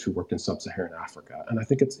some teachers who worked in sub-Saharan Africa. And I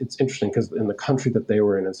think it's interesting because in the country that they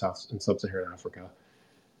were in sub-Saharan Africa,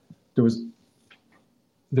 there was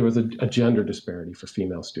a gender disparity for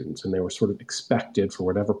female students, and they were sort of expected for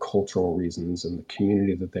whatever cultural reasons in the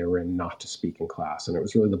community that they were in not to speak in class. And it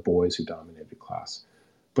was really the boys who dominated class.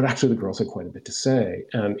 But actually the girls had quite a bit to say.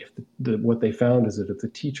 And if what they found is that if the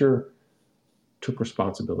teacher took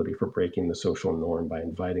responsibility for breaking the social norm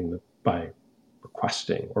by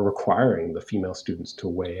requesting or requiring the female students to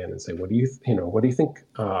weigh in and say, what do you think,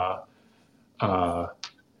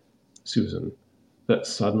 Susan, that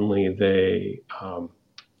suddenly they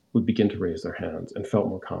would begin to raise their hands and felt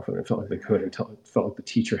more confident, felt like they could, and felt like the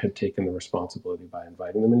teacher had taken the responsibility by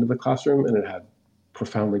inviting them into the classroom, and it had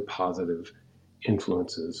profoundly positive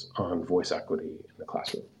influences on voice equity in the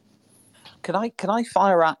classroom. Can I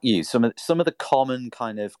fire at you some of the common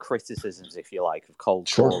kind of criticisms, if you like, of cold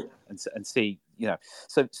call and see, you know,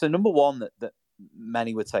 so number one that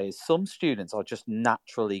many would say is some students are just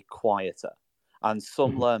naturally quieter and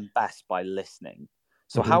some learn best by listening.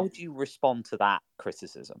 So how would you respond to that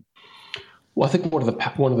criticism? Well, I think one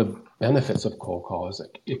of the benefits of cold call is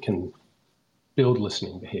that it can build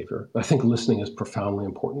listening behavior. I think listening is profoundly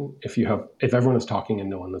important. If everyone is talking and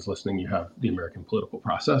no one is listening, you have the American political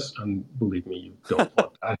process, and believe me, you don't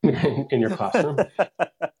want that in your classroom.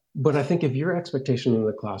 But I think if your expectation in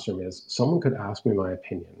the classroom is someone could ask me my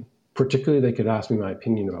opinion, particularly they could ask me my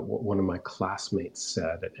opinion about what one of my classmates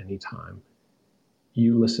said at any time,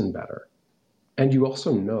 you listen better. And you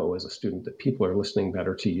also know as a student that people are listening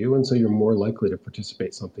better to you, and so you're more likely to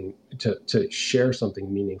participate to share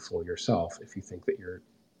something meaningful yourself if you think that your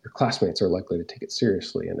classmates are likely to take it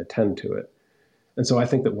seriously and attend to it. And so I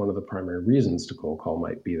think that one of the primary reasons to cold call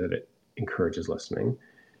might be that it encourages listening.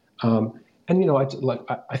 And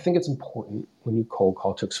I think it's important when you cold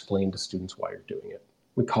call to explain to students why you're doing it.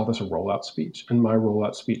 We call this a rollout speech, and my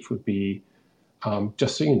rollout speech would be,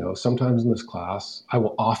 just so you know, sometimes in this class, I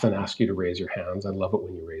will often ask you to raise your hands. I love it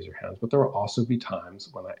when you raise your hands, but there will also be times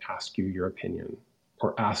when I ask you your opinion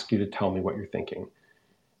or ask you to tell me what you're thinking.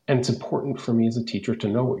 And it's important for me as a teacher to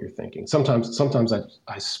know what you're thinking. Sometimes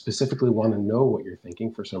I specifically want to know what you're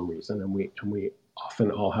thinking for some reason, and we often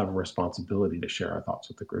all have a responsibility to share our thoughts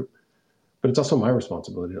with the group. But it's also my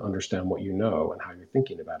responsibility to understand what you know and how you're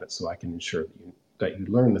thinking about it so I can ensure that you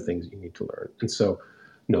learn the things you need to learn. And so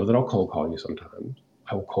know that I'll cold call you sometimes.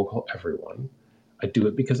 I will cold call everyone. I do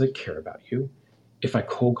it because I care about you. If I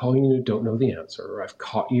cold call you and you don't know the answer, or I've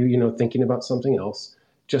caught you, thinking about something else,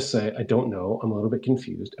 just say, I don't know, I'm a little bit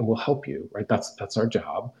confused, and we'll help you, right? That's our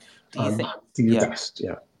job. Do your best.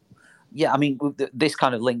 Yeah. Yeah, I mean, this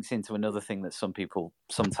kind of links into another thing that some people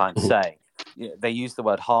sometimes say. They use the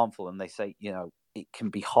word harmful, and they say, it can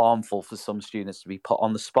be harmful for some students to be put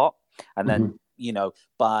on the spot. And then,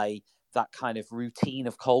 by that kind of routine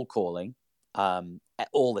of cold calling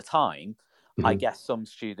all the time, I guess some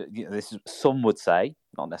students, some would say,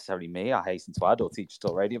 not necessarily me, I hasten to add, or Teachers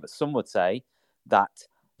Talk Radio, but some would say that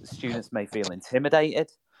students may feel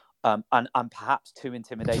intimidated and perhaps too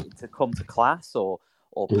intimidated to come to class or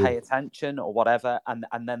pay attention or whatever, and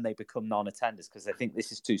then they become non-attenders because they think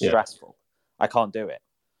this is too stressful. I can't do it.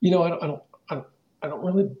 I don't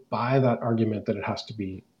really buy that argument that it has to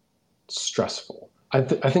be stressful. I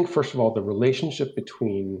think, first of all, the relationship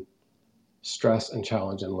between stress and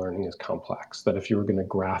challenge and learning is complex. That if you were going to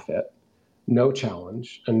graph it, no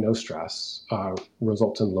challenge and no stress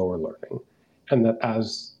results in lower learning, and that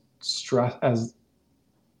as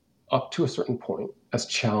up to a certain point, as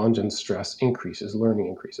challenge and stress increases, learning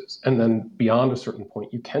increases. And then beyond a certain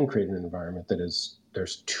point, you can create an environment that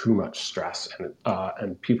there's too much stress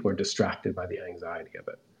and people are distracted by the anxiety of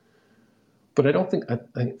it. But I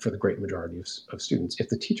think for the great majority of students, if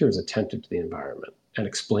the teacher is attentive to the environment and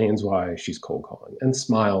explains why she's cold calling and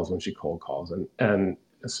smiles when she cold calls and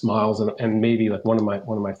smiles and maybe like one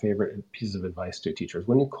of my favorite pieces of advice to teachers,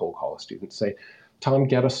 when you cold call a student, say, Tom,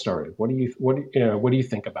 get us started. What do you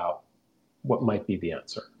think about what might be the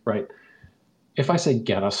answer, right? If I say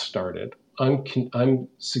get us started, I'm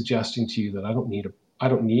suggesting to you that I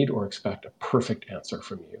don't need or expect a perfect answer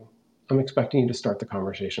from you. I'm expecting you to start the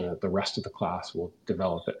conversation, and the rest of the class will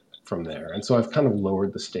develop it from there. And so I've kind of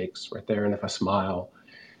lowered the stakes right there. And if I smile,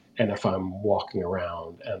 and if I'm walking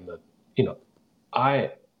around, and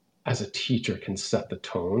I, as a teacher, can set the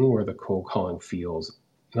tone where the cold calling feels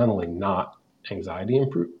not only not anxiety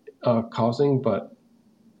causing, but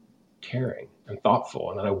caring and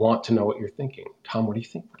thoughtful. And I want to know what you're thinking. Tom, what do you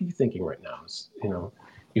think? What are you thinking right now? You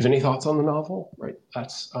have any thoughts on the novel? Right.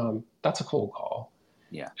 That's a cold call.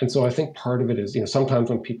 Yeah. And so I think part of it is, sometimes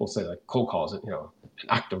when people say like cold calls, an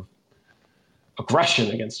act of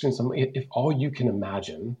aggression against students, if all you can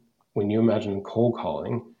imagine when you imagine cold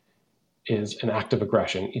calling is an act of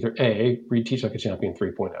aggression, either A, read Teach Like a Champion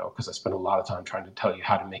 3.0, because I spent a lot of time trying to tell you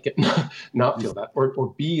how to make it not feel that,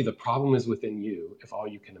 or B, the problem is within you if all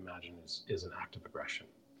you can imagine is an act of aggression.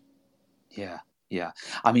 Yeah. Yeah.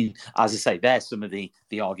 I mean, as I say, there's some of the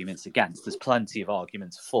arguments against. There's plenty of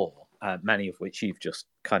arguments for, many of which you've just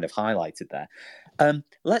kind of highlighted there.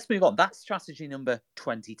 Let's move on. That's strategy number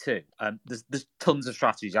 22. There's tons of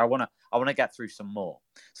strategies. I want to get through some more.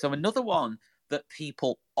 So another one that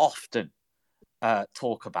people often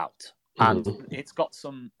talk about, and it's got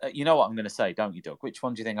some, you know what I'm going to say, don't you, Doug? Which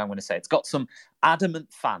one do you think I'm going to say? It's got some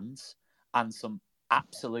adamant fans and some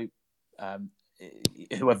absolute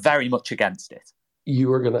who are very much against it. You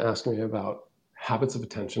were going to ask me about habits of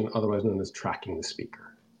attention, otherwise known as tracking the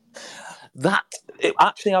speaker.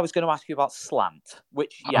 Actually, I was going to ask you about slant,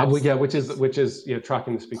 which which is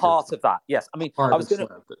tracking the speaker. Part of that, yes. I mean, I was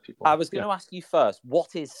going to ask you first,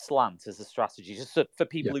 what is slant as a strategy, just for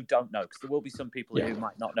people who don't know, because there will be some people who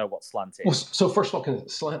might not know what slant is. Well, so first of all,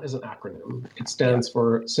 SLANT is an acronym. It stands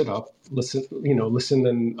for sit up, listen,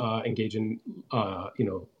 and engage in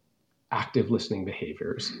active listening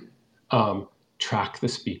behaviors. Track the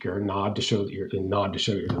speaker, nod to show that you're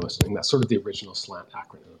listening. That's sort of the original SLANT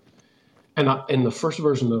acronym. And in the first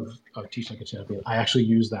version of Teach Like a Champion, I actually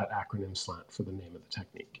use that acronym SLANT for the name of the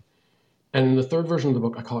technique. And in the third version of the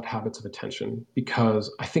book, I call it Habits of Attention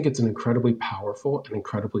because I think it's an incredibly powerful and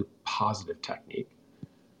incredibly positive technique.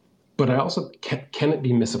 But I also, can it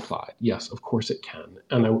be misapplied? Yes, of course it can.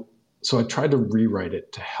 And so I tried to rewrite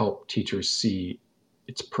it to help teachers see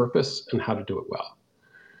its purpose and how to do it well.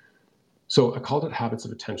 So I called it Habits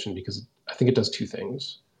of Attention because I think it does two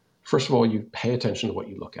things. First of all, you pay attention to what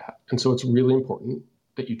you look at. And so it's really important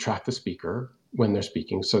that you track the speaker when they're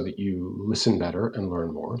speaking so that you listen better and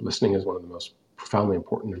learn more. Listening is one of the most profoundly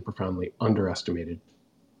important and profoundly underestimated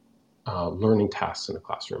learning tasks in a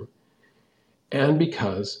classroom. And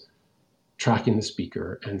because tracking the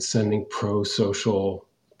speaker and sending pro-social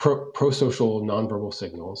nonverbal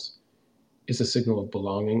signals is a signal of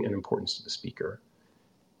belonging and importance to the speaker.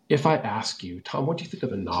 If I ask you, Tom, what do you think of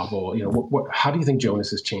the novel? How do you think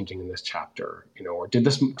Jonas is changing in this chapter? Or did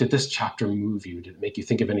this chapter move you? Did it make you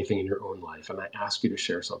think of anything in your own life? And I ask you to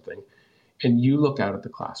share something, and you look out at the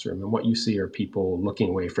classroom, and what you see are people looking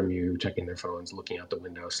away from you, checking their phones, looking out the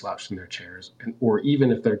window, slouched in their chairs, or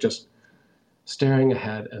even if they're just staring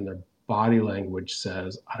ahead and their body language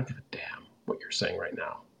says, "I don't give a damn what you're saying right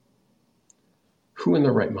now." who in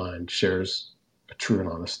their right mind shares a true and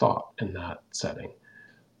honest thought in that setting?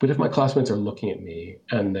 But if my classmates are looking at me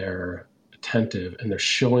and they're attentive and they're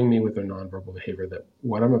showing me with their nonverbal behavior that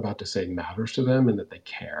what I'm about to say matters to them and that they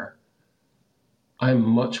care, I'm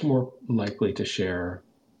much more likely to share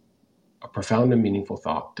a profound and meaningful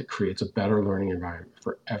thought that creates a better learning environment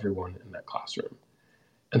for everyone in that classroom.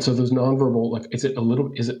 And so those nonverbal, like, is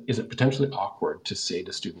it potentially awkward to say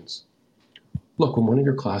to students, look, when one of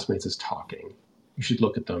your classmates is talking, you should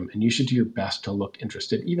look at them and you should do your best to look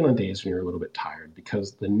interested, even on days when you're a little bit tired,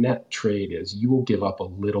 because the net trade is you will give up a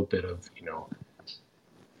little bit of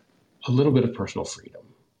personal freedom.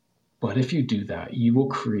 But if you do that, you will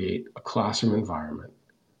create a classroom environment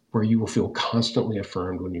where you will feel constantly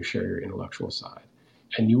affirmed when you share your intellectual side,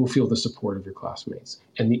 and you will feel the support of your classmates,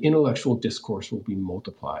 and the intellectual discourse will be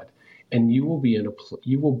multiplied, and you will be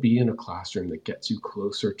in a classroom that gets you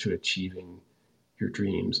closer to achieving your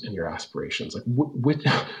dreams and your aspirations. Like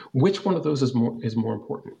which one of those is more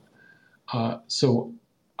important? So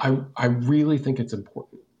I really think it's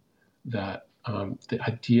important that the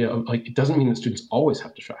idea of, like, it doesn't mean that students always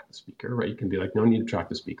have to track the speaker, right? You can be like, no need to track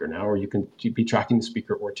the speaker now, or you can be tracking the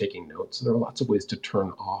speaker or taking notes. So there are lots of ways to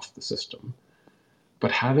turn off the system.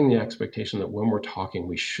 But having the expectation that when we're talking,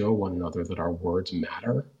 we show one another that our words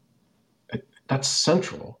matter, that's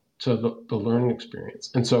central to the learning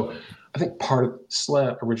experience. And so I think part of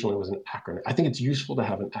SLANT originally was an acronym. I think it's useful to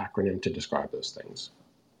have an acronym to describe those things.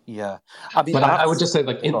 Yeah. But I would just say,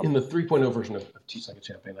 like, in the 3.0 version of Teach Like a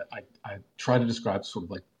Champion, I try to describe sort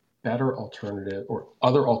of like better alternative or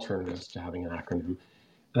other alternatives to having an acronym.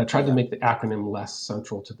 And I tried to make the acronym less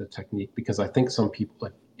central to the technique, because I think some people,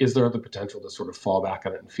 like, is there the potential to sort of fall back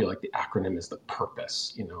on it and feel like the acronym is the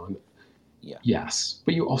purpose, And yes,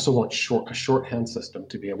 but you also want a shorthand system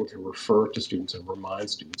to be able to refer to students and remind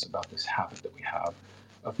students about this habit that we have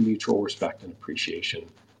of mutual respect and appreciation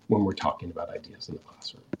when we're talking about ideas in the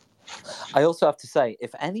classroom. I also have to say,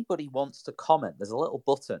 if anybody wants to comment, there's a little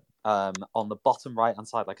button on the bottom right-hand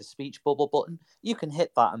side, like a speech bubble button. You can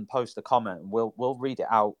hit that and post a comment, and we'll read it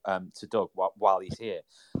out to Doug while he's here.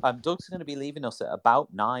 Doug's going to be leaving us at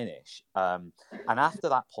about 9ish, and after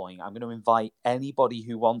that point, I'm going to invite anybody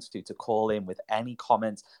who wants to call in with any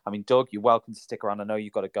comments. I mean, Doug, you're welcome to stick around. I know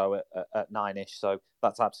you've got to go at 9ish, so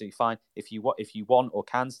that's absolutely fine. If you want or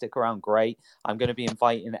can stick around, great. I'm going to be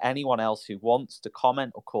inviting anyone else who wants to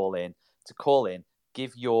comment or call in to call in,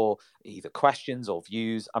 give your either questions or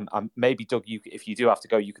views. Maybe, Doug, if you do have to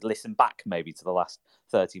go, you could listen back maybe to the last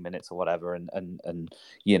 30 minutes or whatever, and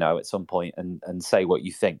at some point and say what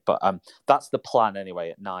you think. But that's the plan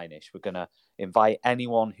anyway. At 9ish, we're going to invite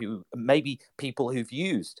anyone who, maybe people who've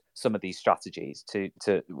used some of these strategies to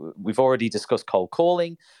we've already discussed cold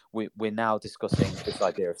calling. We're now discussing this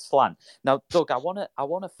idea of SLANT. Now, Doug, I want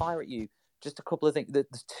to fire at you just a couple of things.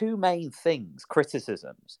 There's two main things,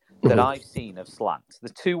 criticisms, that I've seen of SLANT. The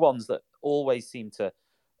two ones that always seem to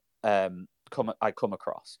come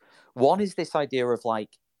across. One is this idea of, like,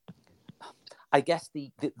 I guess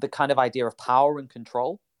the kind of idea of power and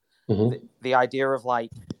control. The idea of, like,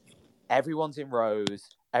 everyone's in rows,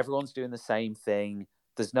 everyone's doing the same thing.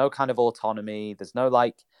 There's no kind of autonomy. There's no,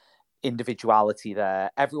 like, individuality there.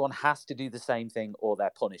 Everyone has to do the same thing or they're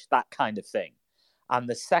punished. That kind of thing. And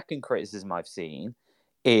the second criticism I've seen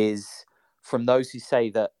is from those who say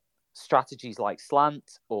that strategies like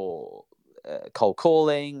SLANT or cold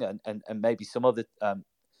calling and maybe some other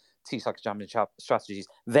Teach Like a Champion strategies,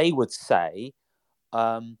 they would say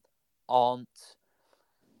aren't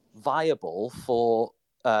viable for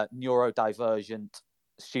neurodivergent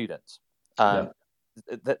students. They're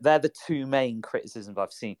the two main criticisms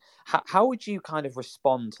I've seen. How would you kind of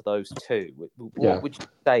respond to those two? What would you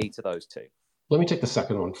say to those two? Let me take the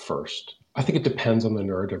second one first. I think it depends on the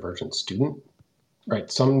neurodivergent student, right?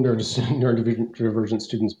 Some neurodivergent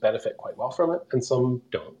students benefit quite well from it, and some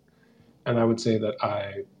don't. And I would say that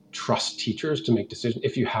I trust teachers to make decisions.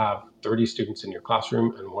 If you have 30 students in your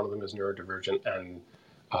classroom and one of them is neurodivergent and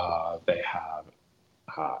they have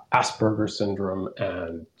Asperger's syndrome,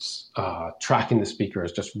 and tracking the speaker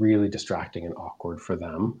is just really distracting and awkward for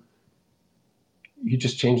them, you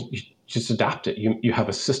just adapt it. You have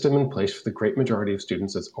a system in place for the great majority of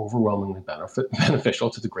students that's overwhelmingly beneficial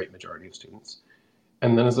to the great majority of students.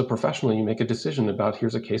 And then as a professional, you make a decision about,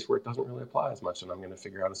 here's a case where it doesn't really apply as much, and I'm going to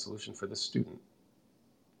figure out a solution for this student.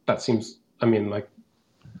 That seems,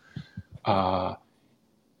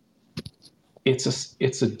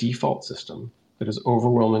 it's a default system that is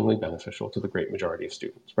overwhelmingly beneficial to the great majority of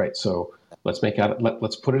students, right? So let's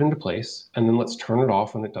put it into place, and then let's turn it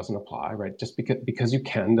off when it doesn't apply, right? Just because you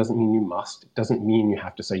can doesn't mean you must. It doesn't mean you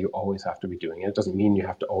have to say you always have to be doing it. It doesn't mean you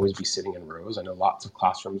have to always be sitting in rows. I know lots of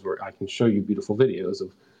classrooms where I can show you beautiful videos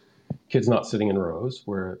of kids not sitting in rows,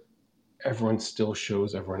 where everyone still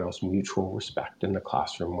shows everyone else mutual respect in the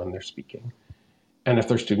classroom when they're speaking. And if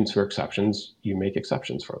there's students who are exceptions, you make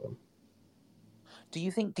exceptions for them. Do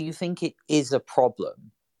you think it is a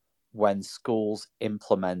problem when schools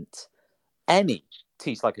implement any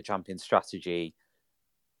Teach Like a Champion strategy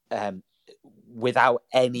without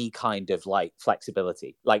any kind of like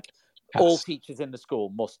flexibility? Like Yes. all teachers in the school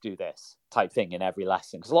must do this type thing in every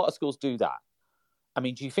lesson, because a lot of schools do that. I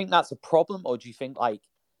mean, do you think that's a problem, or do you think like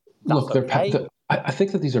that's Look, okay? I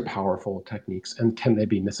think that these are powerful techniques, and can they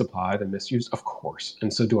be misapplied and misused? Of course.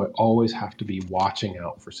 And so do I always have to be watching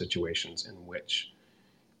out for situations in which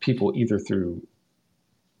people, either through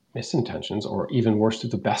misintentions or even worse, through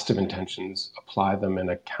the best of intentions, apply them in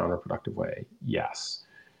a counterproductive way? Yes.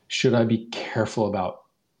 Should I be careful about?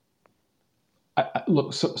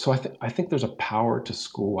 I think there's a power to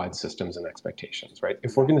school-wide systems and expectations, right?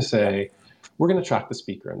 If we're going to say we're going to track the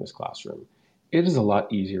speaker in this classroom, it is a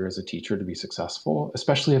lot easier as a teacher to be successful,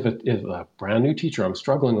 especially if a brand new teacher, I'm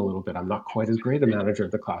struggling a little bit, I'm not quite as great a manager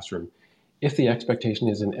of the classroom. If the expectation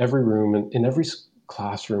is in every room, in every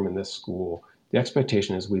classroom in this school, the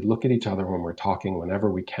expectation is we look at each other when we're talking whenever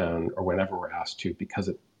we can or whenever we're asked to, because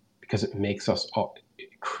it makes us all,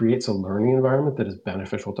 it creates a learning environment that is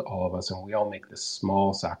beneficial to all of us, and we all make this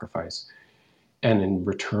small sacrifice. And in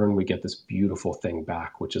return, we get this beautiful thing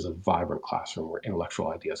back, which is a vibrant classroom where intellectual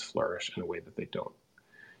ideas flourish in a way that they don't.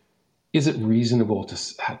 Is it reasonable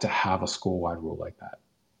to have a school-wide rule like that?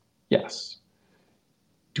 Yes.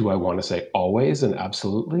 Do I want to say always and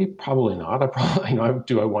absolutely? Probably not.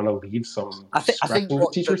 Do I want to leave some discretion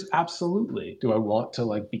with teachers? Absolutely. Do I want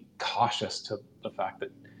to be cautious to the fact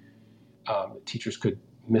that teachers could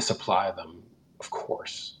misapply them? Of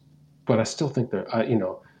course. But I still think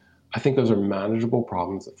I think those are manageable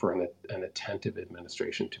problems for an attentive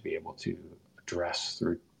administration to be able to address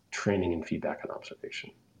through training and feedback and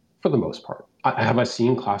observation, for the most part. Have I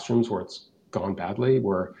seen classrooms where it's gone badly,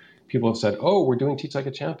 where people have said, "Oh, we're doing Teach Like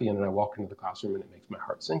a Champion," and I walk into the classroom and it makes my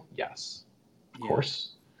heart sink? Yes, of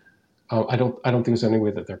course. I don't think there's any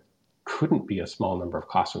way that there couldn't be a small number of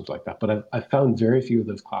classrooms like that. But I've found very few of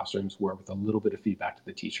those classrooms where, with a little bit of feedback to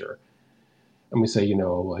the teacher, and we say,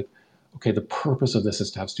 okay, the purpose of this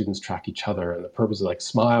is to have students track each other, and the purpose is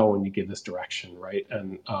smile when you give this direction, right?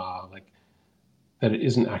 And that it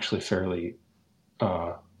isn't actually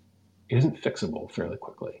it isn't fixable fairly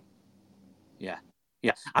quickly. Yeah.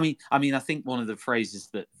 I mean, I think one of the phrases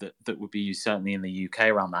that would be used certainly in the UK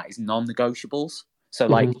around that is non-negotiables. So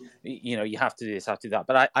you have to do this, have to do that.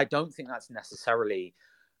 But I don't think that's necessarily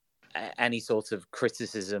any sort of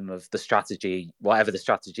criticism of the strategy, whatever the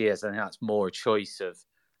strategy is. I think that's more a choice of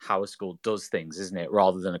how a school does things, isn't it?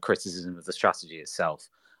 Rather than a criticism of the strategy itself.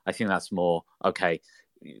 I think that's more, okay,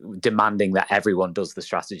 demanding that everyone does the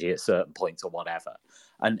strategy at certain points or whatever.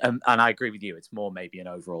 And I agree with you. It's more maybe an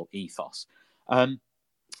overall ethos.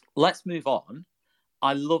 Let's move on.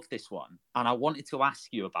 I love this one, and I wanted to ask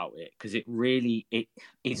you about it because it really,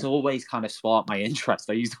 it's always kind of sparked my interest.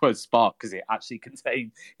 I use the word spark because it actually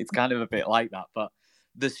contains, it's kind of a bit like that. But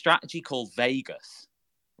the strategy called Vegas,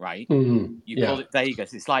 right? Mm-hmm. You call it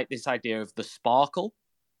Vegas. It's like this idea of the sparkle.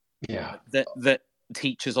 Yeah. That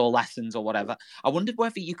teachers or lessons or whatever. I wondered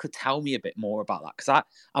whether you could tell me a bit more about that, because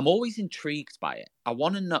I'm always intrigued by it. I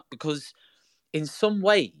want to know, because in some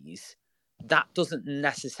ways that doesn't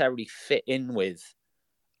necessarily fit in with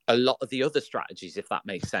a lot of the other strategies, if that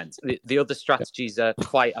makes sense. The other strategies are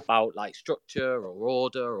quite about structure or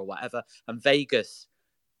order or whatever, and Vegas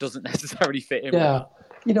doesn't necessarily fit in. Yeah.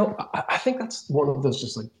 I think that's one of those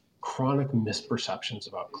just chronic misperceptions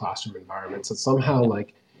about classroom environments, that somehow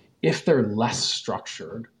if they're less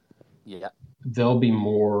structured, they'll be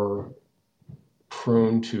more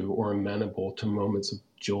prone to or amenable to moments of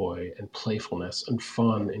joy and playfulness and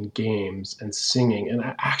fun and games and singing. And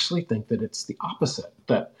I actually think that it's the opposite,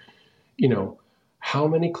 that, how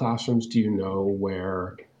many classrooms do you know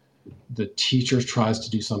where the teacher tries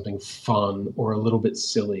to do something fun or a little bit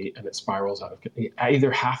silly and it spirals out of control?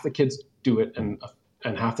 Either half the kids do it and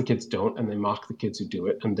half the kids don't, and they mock the kids who do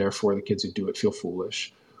it, and therefore the kids who do it feel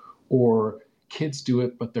foolish, or kids do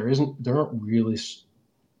it, but there aren't really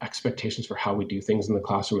expectations for how we do things in the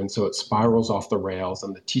classroom. And so it spirals off the rails,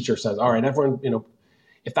 and the teacher says, all right, everyone,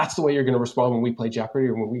 if that's the way you're going to respond when we play Jeopardy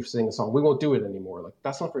or when we sing a song, we won't do it anymore.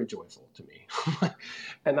 That's not very joyful to me.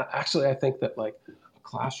 And actually, I think that a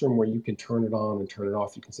classroom where you can turn it on and turn it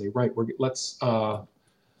off, you can say, right, let's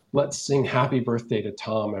let's sing happy birthday to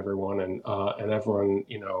Tom, everyone, and everyone,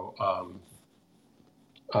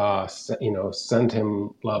 send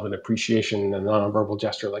him love and appreciation and a nonverbal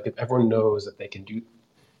gesture. Like if everyone knows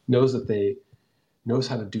that knows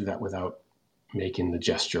how to do that without making the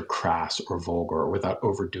gesture crass or vulgar or without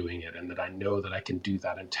overdoing it, and that I know that I can do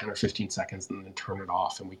that in 10 or 15 seconds and then turn it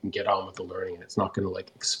off and we can get on with the learning and it's not going to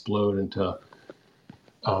like explode into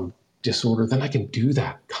disorder, then I can do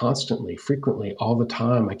that constantly, frequently, all the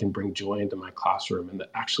time. I can bring joy into my classroom, and that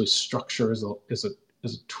actually structure is a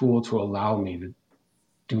tool to allow me to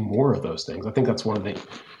do more of those things. I think that's one of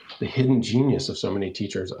the hidden genius of so many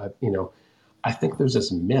teachers. I think there's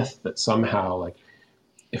this myth that somehow, like,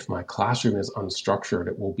 if my classroom is unstructured,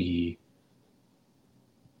 it will be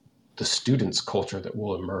the students' culture that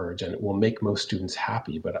will emerge and it will make most students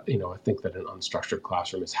happy. But, I think that an unstructured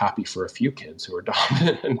classroom is happy for a few kids who are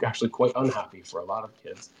dominant and actually quite unhappy for a lot of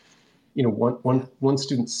kids. One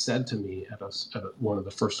student said to me at one of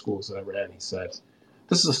the first schools that I ran, he said,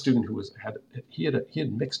 this is a student who had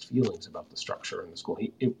mixed feelings about the structure in the school.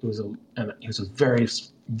 He was a very,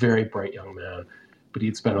 very bright young man, but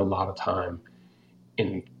he'd spent a lot of time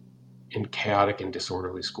in chaotic and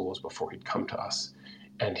disorderly schools before he'd come to us.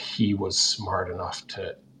 And he was smart enough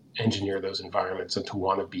to engineer those environments and to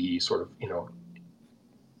want to be sort of,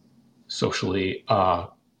 socially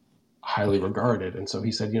highly regarded. And so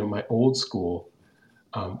he said, my old school,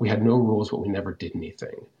 we had no rules, but we never did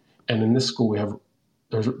anything. And in this school,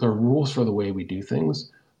 there are rules for the way we do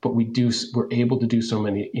things, but we're able to do so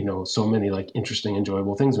many like interesting,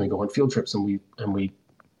 enjoyable things. And we go on field trips and we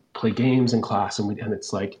play games in class, and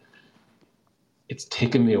it's like, it's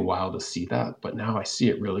taken me a while to see that, but now I see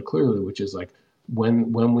it really clearly, which is like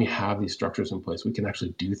when we have these structures in place, we can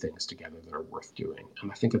actually do things together that are worth doing.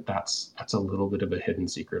 And I think that's a little bit of a hidden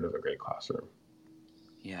secret of a great classroom.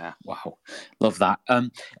 Yeah, wow, love that.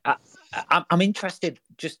 I'm interested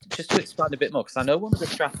just to expand a bit more, because I know one of the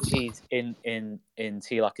strategies in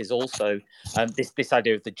TLAC is also this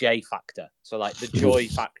idea of the J factor, so like the joy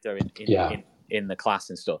factor in the class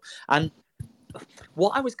and stuff. And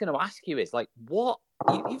what I was going to ask you is, like,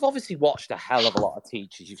 you've obviously watched a hell of a lot of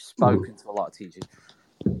teachers, you've spoken to a lot of teachers.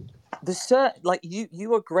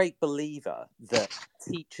 You are a great believer that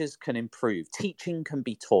teachers can improve, teaching can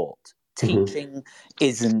be taught. Teaching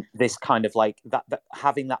isn't this kind of like that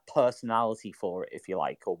having that personality for it, if you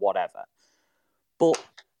like, or whatever. But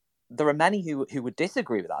there are many who would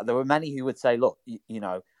disagree with that. There are many who would say, look,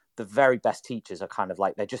 the very best teachers are kind of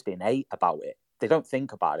like, they're just innate about it. They don't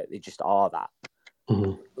think about it. They just are that.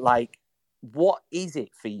 Like, what is it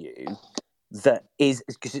for you that is,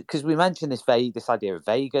 because we mentioned this idea of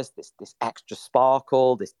Vegas, this extra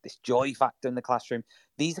sparkle, this joy factor in the classroom.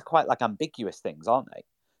 These are quite like ambiguous things, aren't they?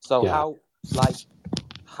 So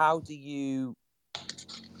how do you,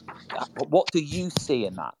 what do you see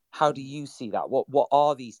in that? How do you see that? What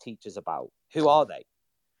are these teachers about? Who are they?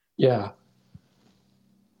 Yeah.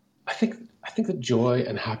 I think that joy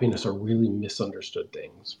and happiness are really misunderstood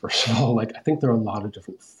things. First of all, like, I think there are a lot of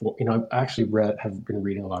different I've actually have been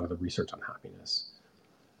reading a lot of the research on happiness.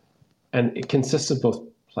 And it consists of both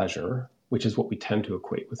pleasure, which is what we tend to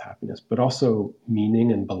equate with happiness, but also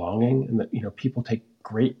meaning and belonging, and that, people take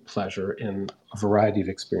great pleasure in a variety of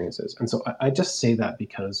experiences. And so I just say that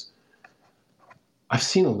because I've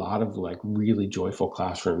seen a lot of like really joyful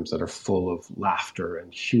classrooms that are full of laughter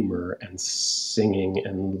and humor and singing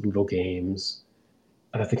and little games.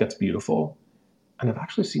 And I think that's beautiful. And I've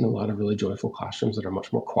actually seen a lot of really joyful classrooms that are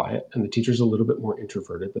much more quiet, and the teacher's a little bit more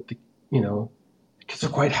introverted, but the kids are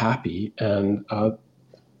quite happy. And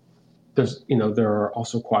there are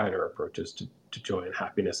also quieter approaches to joy and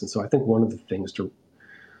happiness. And so I think one of the things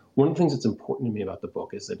that's important to me about the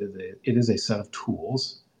book is that it is a set of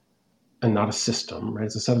tools and not a system, right?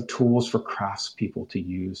 It's a set of tools for craftspeople to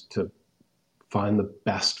use to find the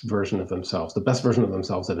best version of themselves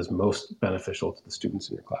that is most beneficial to the students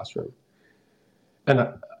in your classroom. And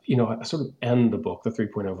I sort of end the book, the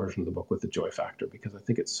 3.0 version of the book, with the joy factor, because I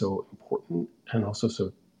think it's so important and also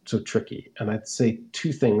so tricky. And I'd say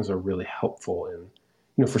two things are really helpful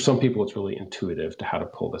in, for some people it's really intuitive to how to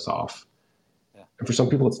pull this off. Yeah. And for some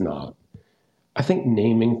people it's not. I think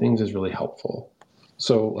naming things is really helpful.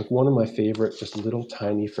 So like one of my favorite just little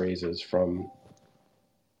tiny phrases from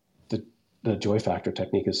the joy factor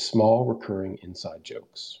technique is small recurring inside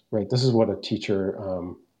jokes, right? This is what a teacher,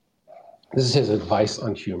 this is his advice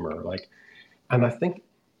on humor. And I think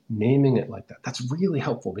naming it like that, that's really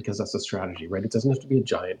helpful, because that's a strategy, right? It doesn't have to be a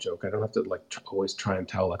giant joke. I don't have to always try and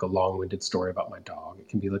tell like a long-winded story about my dog. It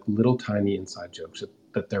can be like little tiny inside jokes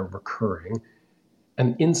that they're recurring.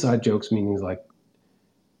 And inside jokes meaning like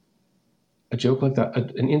a joke like that,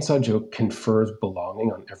 an inside joke confers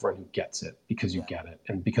belonging on everyone who gets it because you get it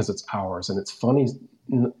and because it's ours. And it's funny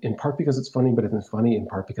in part because it's funny, but it's funny in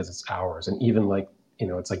part because it's ours. And even like,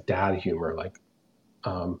 it's like dad humor, like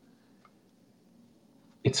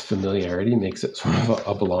its familiarity makes it sort of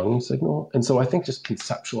a belonging signal. And so I think just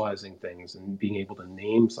conceptualizing things and being able to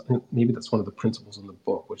name something, maybe that's one of the principles in the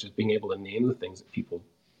book, which is being able to name the things that people,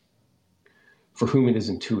 for whom it is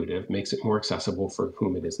intuitive, makes it more accessible for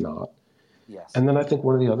whom it is not. Yes. And then I think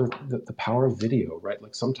one of the power of video, right?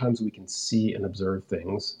 Like sometimes we can see and observe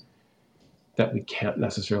things that we can't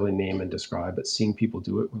necessarily name and describe, but seeing people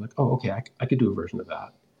do it, we're like, oh, okay, I could do a version of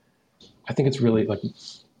that. I think it's really like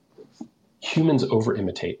humans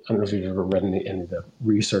over-imitate. I don't know if you've ever read any of the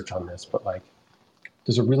research on this, but like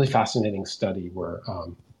there's a really fascinating study where,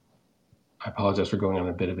 I apologize for going on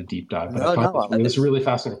a bit of a deep dive, but this is really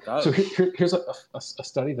fascinating. So here's a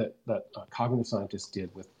study that cognitive scientists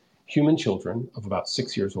did with human children of about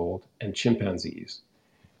 6 years old and chimpanzees.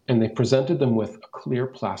 And they presented them with a clear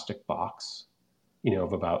plastic box,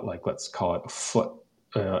 of about like, let's call it a foot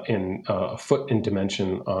in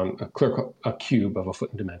dimension on a cube of a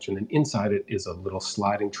foot in dimension. And inside it is a little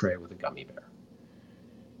sliding tray with a gummy bear.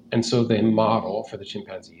 And so they model for the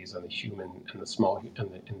chimpanzees and the human and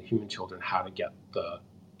the human children how to get the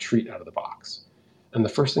treat out of the box. And the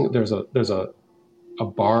first thing, there's a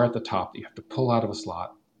bar at the top that you have to pull out of a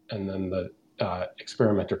slot, and then the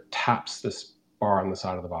experimenter taps this bar on the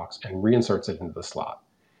side of the box and reinserts it into the slot.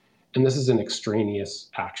 And this is an extraneous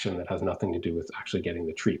action that has nothing to do with actually getting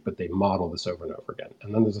the treat, but they model this over and over again.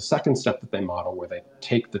 And then there's a second step that they model where they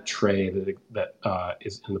take the tray that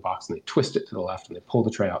is in the box and they twist it to the left and they pull the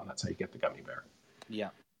tray out, and that's how you get the gummy bear.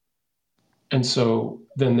 Yeah. And so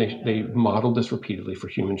then they modeled this repeatedly for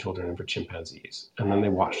human children and for chimpanzees. And then they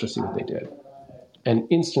watched to see what they did. And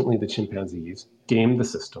instantly the chimpanzees gamed the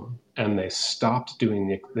system and they stopped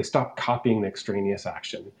copying the extraneous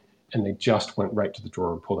action. And they just went right to the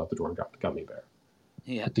drawer and pulled out the drawer and got the gummy bear.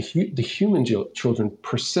 Yeah. But the human children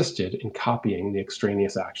persisted in copying the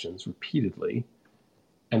extraneous actions repeatedly,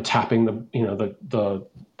 and tapping the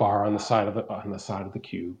bar on the side of the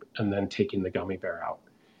cube, and then taking the gummy bear out.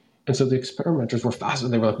 And so the experimenters were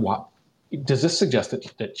fascinated. They were like, "What does this suggest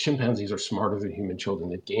that chimpanzees are smarter than human children?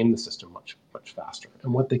 They game the system much much faster."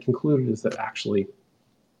 And what they concluded is that actually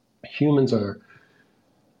humans are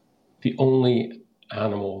the only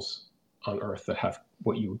animals on Earth that have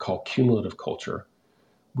what you would call cumulative culture,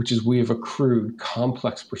 which is we have accrued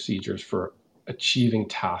complex procedures for achieving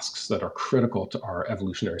tasks that are critical to our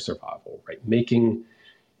evolutionary survival, right?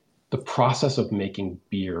 The process of making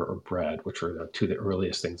beer or bread, which are the two of the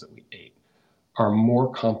earliest things that we ate, are more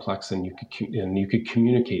complex than you could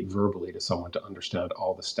communicate verbally to someone to understand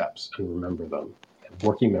all the steps and remember them. And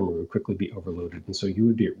working memory would quickly be overloaded. And so you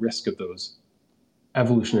would be at risk of those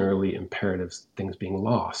evolutionarily imperative things being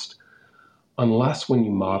lost, unless when you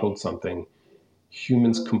modeled something,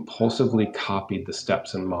 humans compulsively copied the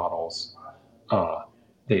steps and models.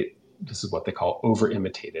 This is what they call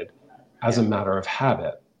over-imitated as a matter of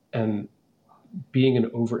habit. And being an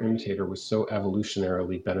over-imitator was so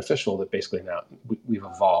evolutionarily beneficial that basically now we've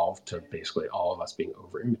evolved to basically all of us being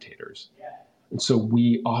over-imitators. And so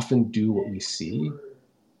we often do what we see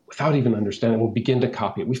without even understanding. We'll begin to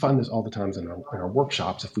copy it. We find this all the times in our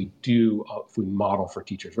workshops. If we model for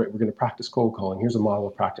teachers, right? We're going to practice cold calling. Here's a model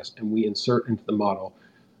of practice. And we insert into the model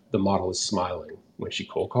is smiling when she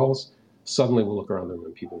cold calls. Suddenly we'll look around the room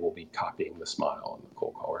and people will be copying the smile on the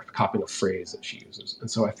cold call or copying a phrase that she uses. And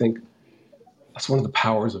so I think that's one of the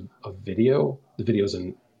powers of video, the videos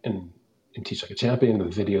in Teach Like a Champion, the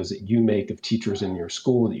videos that you make of teachers in your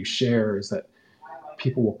school that you share, is that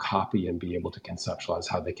people will copy and be able to conceptualize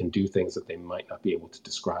how they can do things that they might not be able to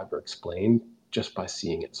describe or explain just by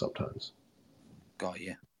seeing it sometimes. Got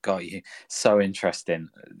you. So interesting.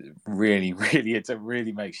 Really, it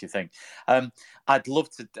really makes you think. I'd love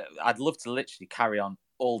to literally carry on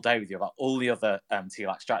all day with you about all the other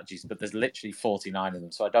TLAC strategies, but there's literally 49 of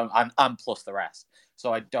them. So I'm plus the rest.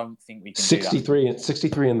 So I don't think we can 63 in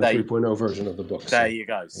the 3.0 version of the book. There you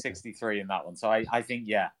go. 63 in that one. So I think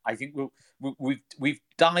we've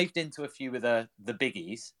dived into a few of the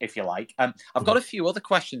biggies, if you like. I've got a few other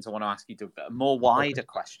questions I want to ask you, Doug, more wider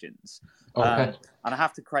questions. Okay. And I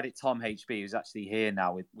have to credit Tom HB, who's actually here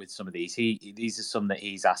now with some of these. These are some that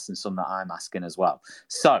he's asked and some that I'm asking as well.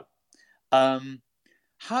 So,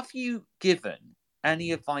 have you given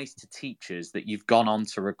any advice to teachers that you've gone on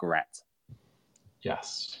to regret?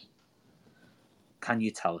 Yes. Can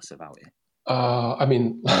you tell us about it?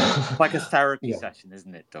 Like a therapy session,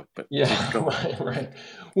 isn't it, Doug? But yeah, right.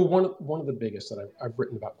 Well, one of the biggest that I've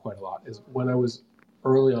written about quite a lot is when I was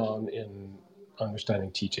early on in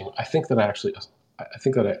understanding teaching, I think that I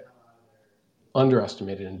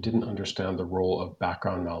underestimated and didn't understand the role of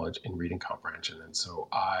background knowledge in reading comprehension. And so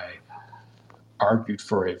I argued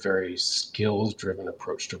for a very skills-driven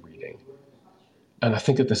approach to reading. And I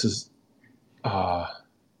think that this is, I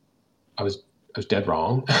was dead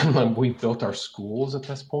wrong. We built our schools at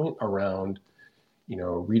this point around, we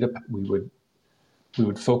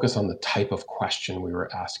would focus on the type of question we were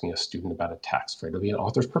asking a student about a text, right? It'll be an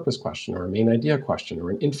author's purpose question or a main idea question or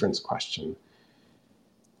an inference question.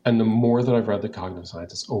 And the more that I've read the cognitive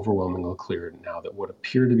science, it's overwhelmingly clear now that what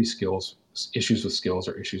appear to be issues with skills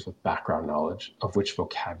are issues with background knowledge, of which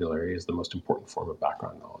vocabulary is the most important form of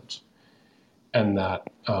background knowledge. And that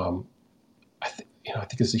I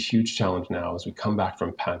think it's a huge challenge now as we come back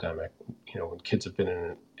from pandemic, when kids have been in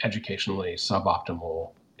an educationally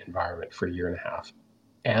suboptimal environment for a year and a half,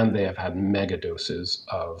 and they have had mega doses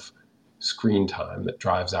of screen time that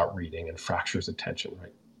drives out reading and fractures attention,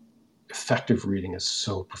 right? Effective reading is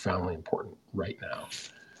so profoundly important right now.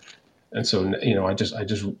 And so,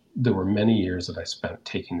 there were many years that I spent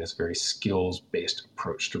taking this very skills-based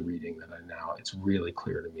approach to reading it's really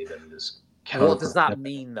clear to me that it is counterproductive. What does that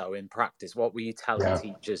mean, though, in practice? What were you telling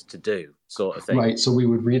teachers to do, sort of thing? Right. So we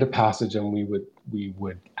would read a passage and we would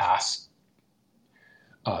ask,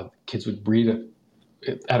 kids would read it.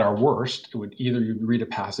 At our worst, it would either you'd read a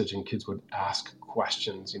passage and kids would ask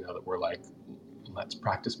questions, that were like, let's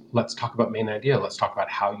practice, let's talk about main idea. Let's talk about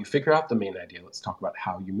how you figure out the main idea. Let's talk about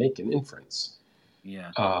how you make an inference.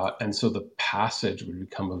 Yeah. And so the passage would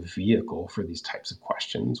become a vehicle for these types of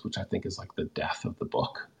questions, which I think is like the death of the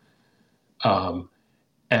book.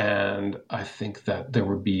 And I think that there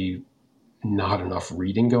would be not enough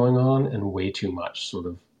reading going on and way too much sort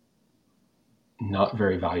of not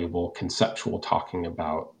very valuable conceptual talking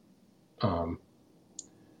about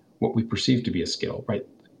what we perceive to be a skill, right?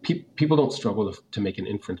 People don't struggle to make an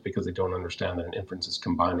inference because they don't understand that an inference is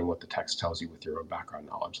combining what the text tells you with your own background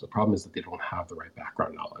knowledge. The problem is that they don't have the right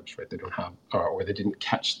background knowledge, right? They don't have, or they didn't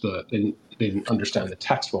catch they didn't understand the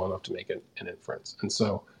text well enough to make an inference. And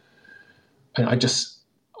so,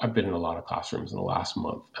 I've been in a lot of classrooms in the last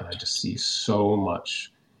month, and I just see so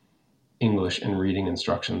much English and reading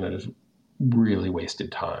instruction that is really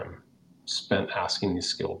wasted time spent asking these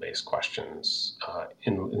skill-based questions.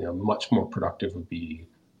 Much more productive would be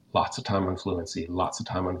lots of time on fluency, lots of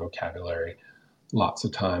time on vocabulary, lots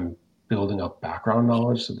of time building up background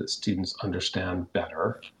knowledge so that students understand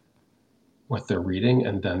better what they're reading,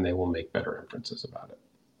 and then they will make better inferences about it.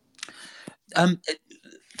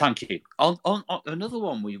 Thank you. On another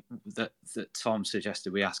one that Tom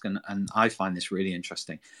suggested we ask, and I find this really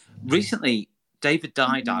interesting. Recently, David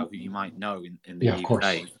Didow, who you might know in the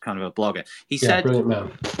UK, kind of a blogger, he said, brilliant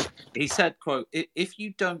man. He said, quote, if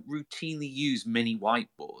you don't routinely use mini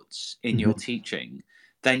whiteboards in your teaching,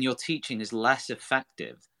 then your teaching is less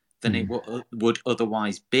effective than it would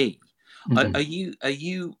otherwise be. Are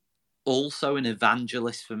you also an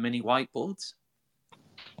evangelist for mini whiteboards?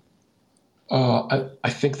 I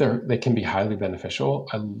think they can be highly beneficial.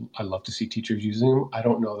 I love to see teachers using them. I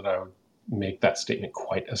don't know that I would make that statement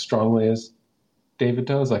quite as strongly as David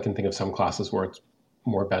does. I can think of some classes where it's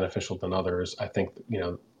more beneficial than others. I think,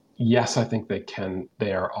 yes, I think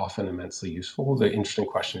they are often immensely useful. The interesting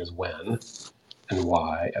question is when and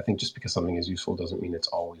why. I think just because something is useful doesn't mean it's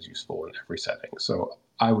always useful in every setting. So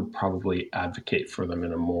I would probably advocate for them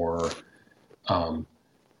in a more,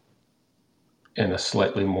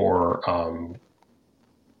 slightly more,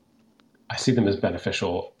 I see them as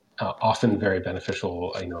beneficial, often very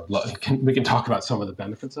beneficial. We can talk about some of the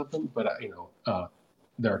benefits of them, but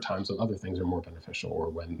there are times when other things are more beneficial, or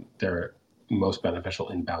when they're most beneficial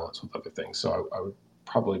in balance with other things. So I would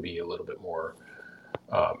probably be a little bit more,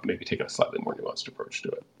 maybe take a slightly more nuanced approach to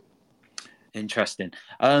it. Interesting.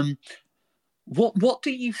 What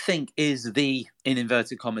do you think is the, in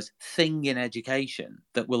inverted commas, thing in education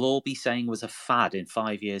that we'll all be saying was a fad in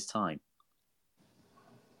 5 years' time?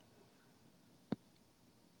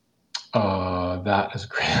 That is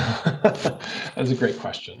great. That's a great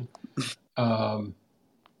question. I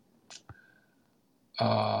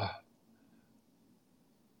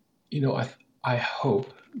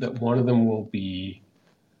hope that one of them will be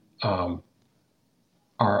our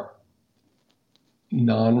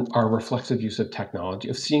reflexive use of technology,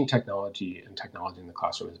 of seeing technology and technology in the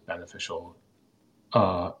classroom as beneficial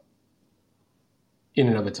in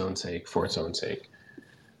and of its own sake, for its own sake.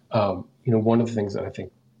 One of the things that I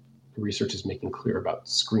think research is making clear about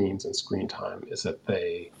screens and screen time is that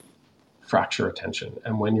they fracture attention.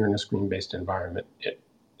 And when you're in a screen-based environment, it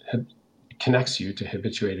connects you to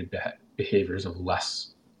habituated behaviors of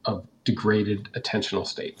less of degraded attentional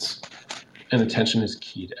states. And attention is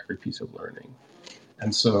key to every piece of learning.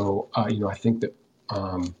 And so, I think that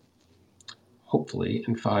hopefully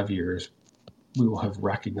in 5 years, we will have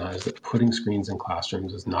recognized that putting screens in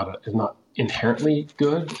classrooms is not inherently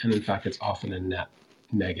good, and in fact, it's often a net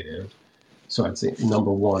negative. So I'd say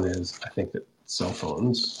number one is I think that cell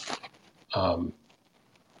phones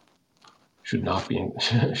should not be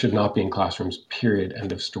in classrooms. Period.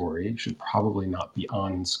 End of story. Should probably not be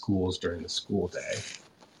on schools during the school day.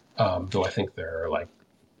 Though I think there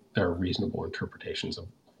are reasonable interpretations of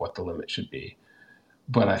what the limit should be.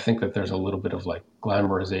 But I think that there's a little bit of like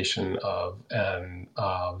glamorization of and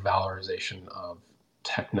valorization of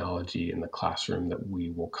technology in the classroom that we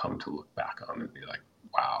will come to look back on and be like,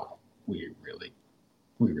 wow, we really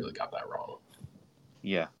got that wrong.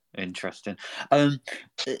 Yeah, interesting.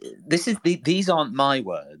 These aren't my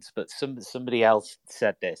words, but somebody else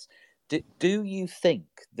said this. Do you think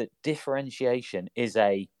that differentiation is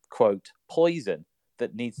a, quote, poison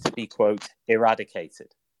that needs to be, quote,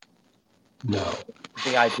 eradicated? No.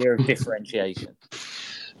 The idea of differentiation.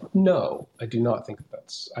 No, I do not think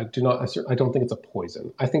that's. I don't think it's a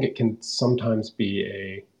poison. I think it can sometimes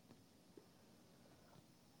be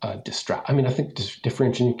a distract. I mean, I think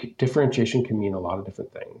differentiation can mean a lot of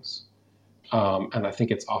different things, and I think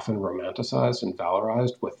it's often romanticized and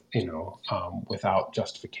valorized without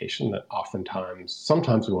justification. That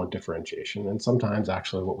sometimes we want differentiation, and sometimes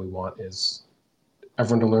actually what we want is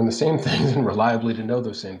everyone to learn the same things and reliably to know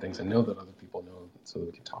those same things and know that other people know them so that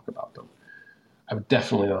we can talk about them. I would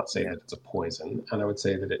definitely not say that it's a poison, and I would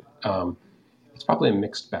say that it's probably a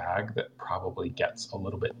mixed bag that probably gets a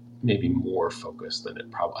little bit maybe more focus than it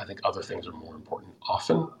probably. I think other things are more important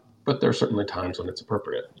often, but there are certainly times when it's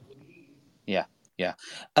appropriate. Yeah.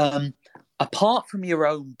 Apart from your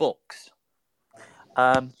own books,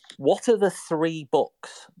 what are the 3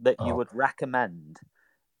 books that you would recommend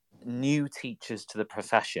new teachers to the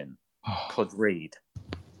profession could read?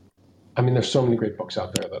 I mean, there's so many great books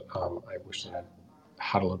out there that I wish that I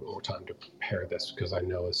had a little bit more time to prepare this, because I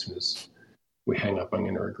know as soon as we hang up, I'm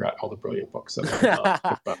going to regret all the brilliant books that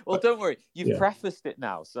I've not. Well, don't worry. You've prefaced it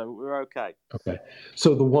now, so we're okay. Okay.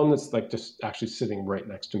 So the one that's like just actually sitting right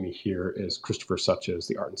next to me here is Christopher Such's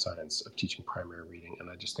The Art and Science of Teaching Primary Reading. And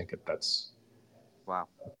I just think that's... Wow.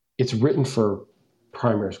 It's written for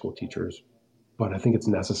primary school teachers, but I think it's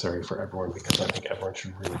necessary for everyone, because I think everyone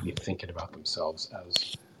should really be thinking about themselves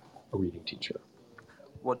as a reading teacher.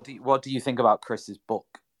 What do you think about Chris's book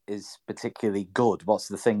is particularly good? What's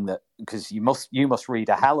the thing that, because you must read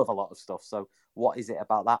a hell of a lot of stuff, so what is it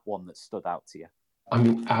about that one that stood out to you? I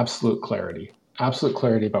mean, absolute clarity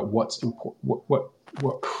about what's important,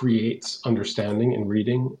 what creates understanding in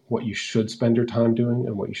reading, what you should spend your time doing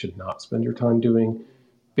and what you should not spend your time doing,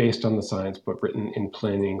 based on the science, but written in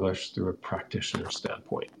plain English through a practitioner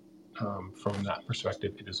standpoint. From that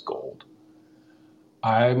perspective, it is gold.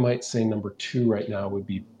 I might say number 2 right now would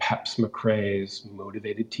be Peps McRae's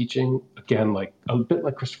Motivated Teaching. Again, like a bit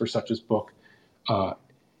like Christopher Such's book.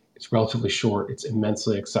 It's relatively short. It's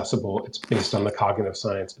immensely accessible. It's based on the cognitive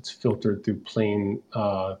science. It's filtered through plain,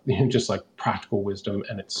 just like practical wisdom,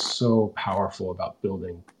 and it's so powerful about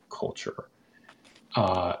building culture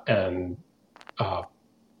and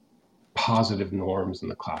positive norms in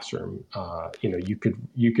the classroom.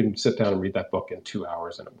 You can sit down and read that book in 2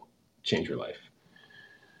 hours, and it will change your life.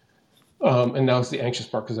 And now it's the anxious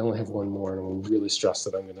part, because I only have one more, and I'm really stressed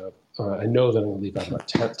that I know that I'm going to leave out about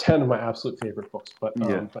 10 of my absolute favorite books. But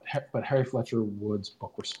Harry Fletcher Wood's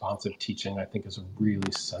book, Responsive Teaching, I think is a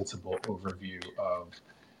really sensible overview of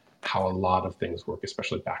how a lot of things work,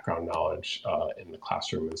 especially background knowledge in the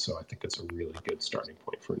classroom. And so I think it's a really good starting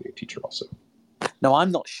point for a new teacher also. No,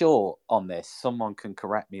 I'm not sure on this. Someone can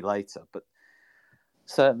correct me later, but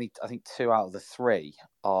certainly I think 2 out of the 3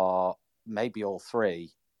 are, maybe all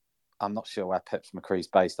 3, I'm not sure where Peps McRae's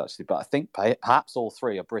based actually, but I think perhaps all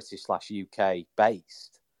 3 are British/UK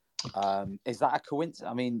based. Is that a coincidence?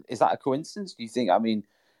 I mean, is that a coincidence? Do you think? I mean,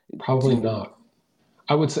 probably not.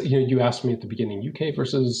 I would say, you asked me at the beginning, UK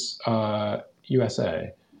versus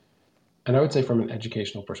USA, and I would say from an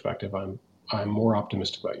educational perspective, I'm more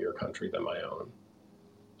optimistic about your country than my own.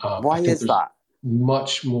 Why is that?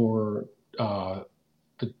 Much more.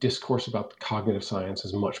 The discourse about the cognitive science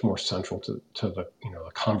is much more central to the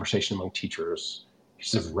the conversation among teachers.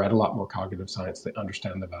 Teachers have read a lot more cognitive science. They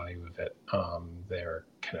understand the value of it. They're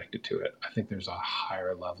connected to it. I think there's a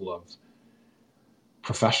higher level of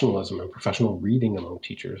professionalism and professional reading among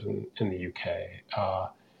teachers in the UK,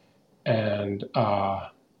 and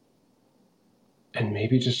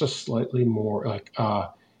maybe just a slightly more like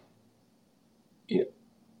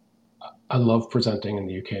I love presenting in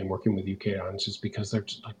the UK and working with UK audiences because they're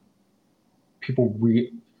just like people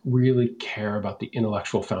really care about the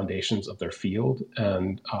intellectual foundations of their field,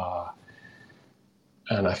 and I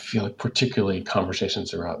feel like particularly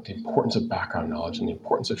conversations around the importance of background knowledge and the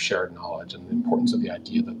importance of shared knowledge and the importance of the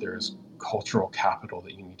idea that there is cultural capital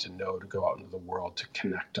that you need to know to go out into the world to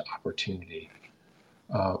connect to opportunity.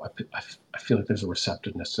 I feel like there's a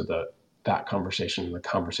receptiveness to that conversation and the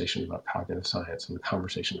conversation about cognitive science and the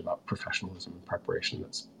conversation about professionalism and preparation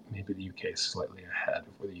that's maybe the UK is slightly ahead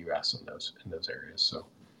of the US in those areas. So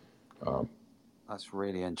that's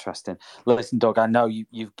really interesting. Listen, Doug, I know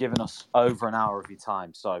you've given us over an hour of your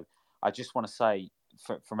time, so I just want to say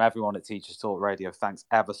from everyone at Teachers Talk Radio, thanks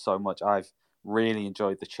ever so much. I've really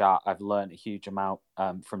enjoyed the chat. I've learned a huge amount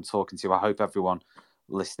from talking to you. I hope everyone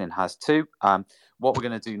listening has too. What we're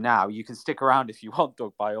going to do now, you can stick around if you want,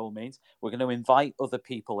 Doug, by all means. We're going to invite other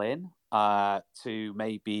people in to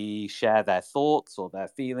maybe share their thoughts or their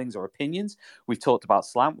feelings or opinions. We've talked about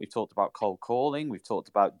slant, we've talked about cold calling, we've talked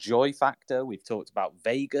about joy factor, we've talked about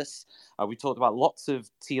Vegas, we've talked about lots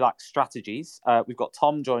of TLAC strategies. We've got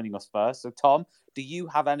Tom joining us first. So Tom, do you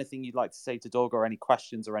have anything you'd like to say to Doug, or any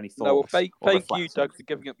questions or any thoughts? No, well, thank you, Doug, for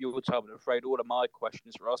giving up your time. I'm afraid all of my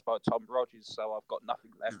questions were asked by Tom Rogers, so I've got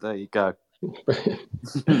nothing left. There you go.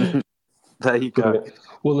 There you go.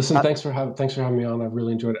 Well, listen, thanks for having me on. I've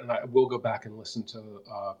really enjoyed it, and I will go back and listen to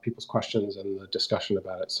people's questions and the discussion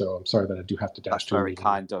about it. So I'm sorry that I do have to dash. That's very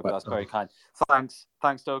kind, Doug. That's very kind. Thanks,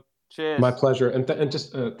 Doug. Cheers. My pleasure, and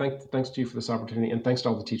just thanks to you for this opportunity, and thanks to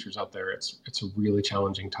all the teachers out there. It's a really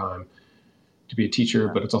challenging time to be a teacher,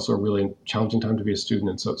 but it's also a really challenging time to be a student,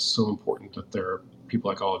 and so it's so important that there are people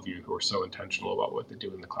like all of you who are so intentional about what they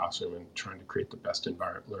do in the classroom and trying to create the best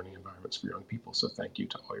learning environments for young people. So thank you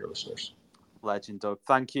to all your listeners. Legend, Doug.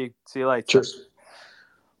 Thank you. See you later. Cheers.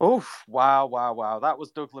 Oof, wow. That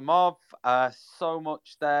was Doug Limov. So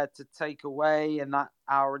much there to take away in that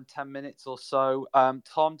hour and 10 minutes or so.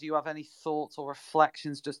 Tom, do you have any thoughts or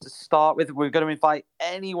reflections just to start with? We're going to invite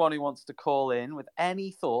anyone who wants to call in with any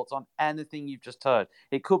thoughts on anything you've just heard.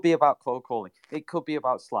 It could be about cold calling. It could be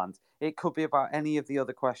about slant. It could be about any of the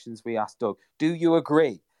other questions we asked Doug. Do you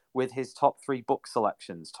agree with his top 3 book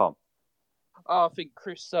selections, Tom? I think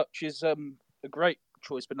Chris Such is a great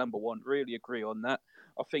choice for number 1. Really agree on that.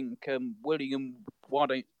 I think William, Why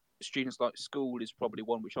Don't Students Like School is probably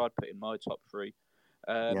one which I'd put in my top 3.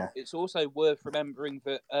 It's also worth remembering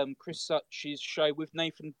that Chris Such's show with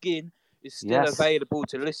Nathan Ginn is still available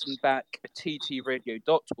to listen back at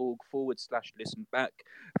ttradio.org/listen back.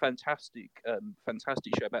 Fantastic show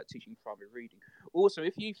about teaching primary reading. Also,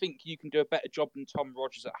 if you think you can do a better job than Tom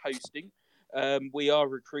Rogers at hosting, we are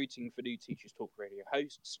recruiting for new Teachers Talk Radio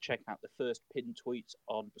hosts. Check out the first pinned tweet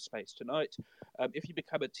on the space tonight. If you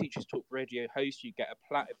become a Teachers Talk Radio host, you get a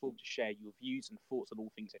platform to share your views and thoughts on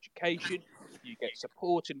all things education. You get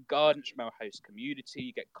support and guidance from our host community.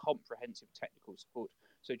 You get comprehensive technical support.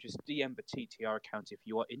 So just DM the TTR account if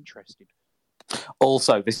you are interested.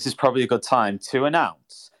 Also, this is probably a good time to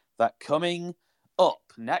announce that coming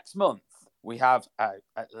up next month, we have at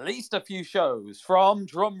least a few shows from,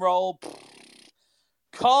 drumroll,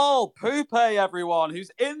 Carl Poupe, everyone,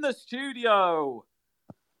 who's in the studio.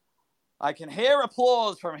 I can hear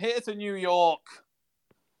applause from here to New York.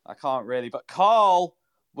 I can't really, but Carl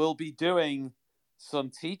will be doing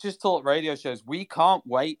some Teachers Talk radio shows. We can't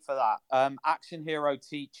wait for that. Action Hero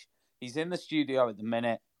Teach, he's in the studio at the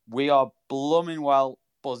minute. We are blooming well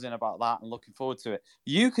buzzing about that and looking forward to it.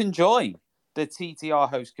 You can join the TTR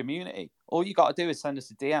host community. All you got to do is send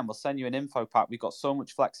us a DM. We'll send you an info pack. We've got so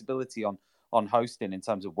much flexibility on hosting in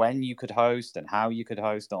terms of when you could host and how you could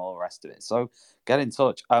host and all the rest of it. So get in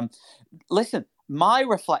touch. Listen, my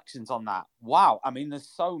reflections on that. Wow. I mean, there's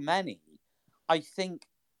so many. I think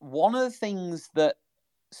one of the things that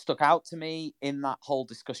stuck out to me in that whole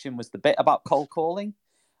discussion was the bit about cold calling.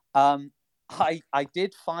 I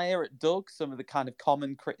did fire at Doug some of the kind of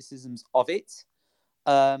common criticisms of it.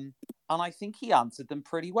 And I think he answered them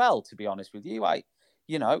pretty well, to be honest with you.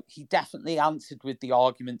 He definitely answered with the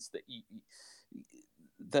arguments that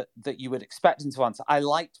you would expect him to answer. I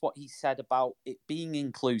liked what he said about it being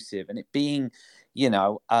inclusive and it being,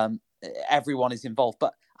 everyone is involved.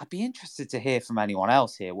 But I'd be interested to hear from anyone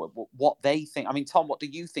else here what they think. I mean, Tom, what do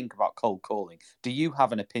you think about cold calling? Do you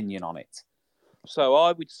have an opinion on it? So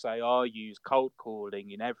I would say I use cold calling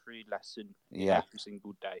in every lesson, every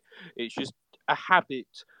single day. It's just a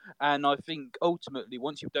habit, and I think ultimately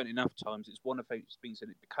once you've done it enough times, it's one of those things that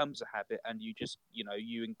it becomes a habit, and you just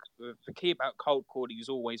the key about cold calling is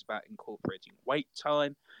always about incorporating wait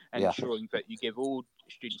time and ensuring that you give all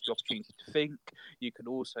students the opportunity to think. You can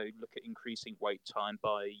also look at increasing wait time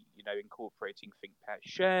by, incorporating think, pair,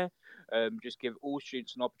 share. Just give all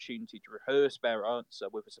students an opportunity to rehearse their answer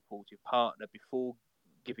with a supportive partner before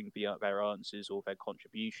giving their answers or their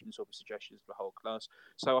contributions or the suggestions to the whole class.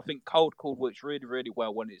 So I think cold call works really, really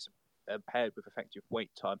well when it's paired with effective wait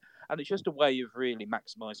time, and it's just a way of really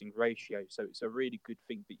maximising ratio. So it's a really good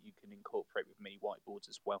thing that you can incorporate with mini whiteboards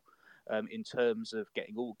as well, in terms of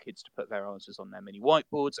getting all kids to put their answers on their mini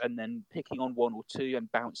whiteboards and then picking on one or two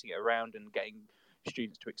and bouncing it around and getting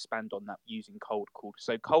students to expand on that using cold call.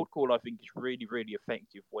 So cold call, I think, is really, really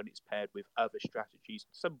effective when it's paired with other strategies,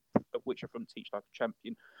 some of which are from Teach Like a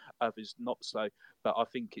Champion, others not so. But I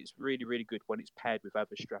think it's really, really good when it's paired with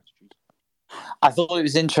other strategies. I thought it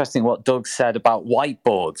was interesting what Doug said about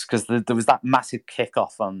whiteboards, because there was that massive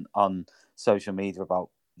kickoff on social media about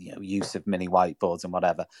use of mini whiteboards and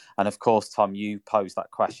whatever. And of course, Tom, you posed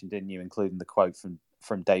that question, didn't you, including the quote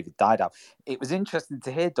from David Didow. It was interesting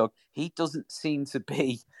to hear, Doug. He doesn't seem to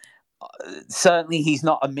be, certainly he's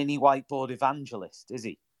not a mini whiteboard evangelist, is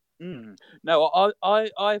he? No, I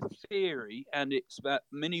have a theory, and it's that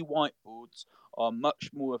mini whiteboards are much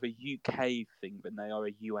more of a UK thing than they are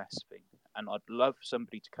a US thing. And I'd love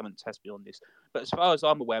somebody to come and test me on this. But as far as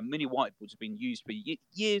I'm aware, mini whiteboards have been used for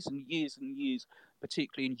years and years and years,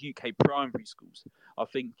 particularly in UK primary schools. I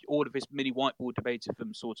think all of this mini whiteboard debate of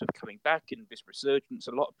them sort of coming back and this resurgence,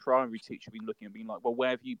 a lot of primary teachers have been looking and being like, well,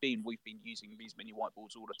 where have you been? We've been using these mini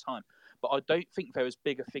whiteboards all the time. But I don't think they're as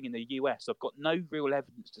big a thing in the US. I've got no real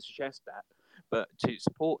evidence to suggest that, but to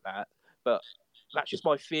support that. But that's just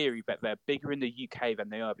my theory, that they're bigger in the UK than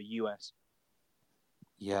they are the US.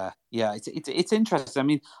 Yeah, it's interesting. I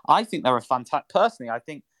mean, I think they're a fantastic. Personally, I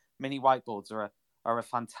think mini whiteboards are a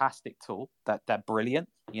fantastic tool. That they're brilliant.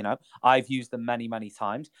 I've used them many, many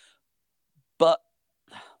times. But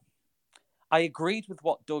I agreed with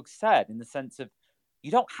what Doug said in the sense of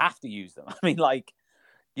you don't have to use them. I mean,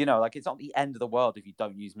 it's not the end of the world if you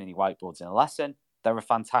don't use mini whiteboards in a lesson. They're a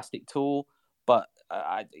fantastic tool. But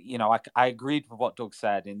I agreed with what Doug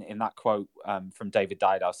said in that quote from David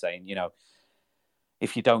Didow saying,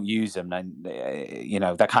 if you don't use them, then,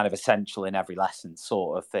 they're kind of essential in every lesson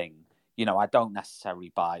sort of thing. I don't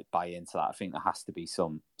necessarily buy into that. I think there has to be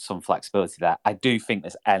some flexibility there. I do think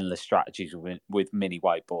there's endless strategies with mini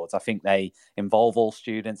whiteboards. I think they involve all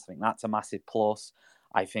students. I think that's a massive plus.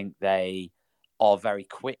 I think they are very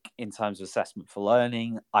quick in terms of assessment for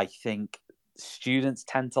learning. I think students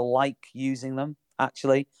tend to like using them,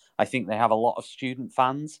 actually. I think they have a lot of student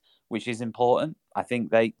fans, which is important. I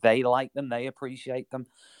think they like them. They appreciate them.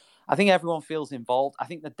 I think everyone feels involved. I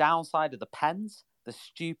think the downside of the pens, the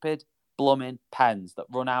stupid blooming pens that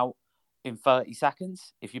run out in 30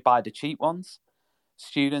 seconds, if you buy the cheap ones,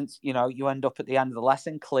 students, you end up at the end of the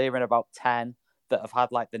lesson clearing about 10 that have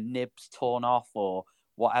had like the nibs torn off or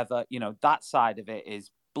whatever. That side of it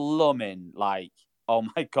is blooming like, oh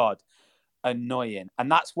my God, annoying.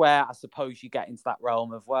 And that's where I suppose you get into that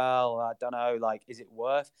realm of, well, I don't know, like, is it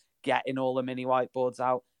worth getting all the mini whiteboards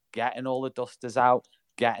out, getting all the dusters out,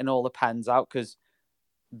 getting all the pens out? Because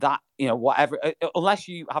that, whatever, unless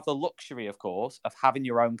you have the luxury, of course, of having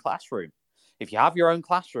your own classroom. If you have your own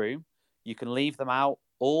classroom, you can leave them out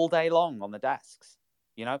all day long on the desks,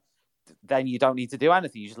 then you don't need to do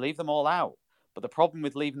anything. You just leave them all out. But the problem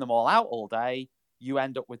with leaving them all out all day, you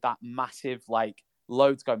end up with that massive, like,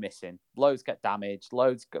 loads go missing, loads get damaged,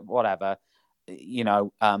 loads go whatever.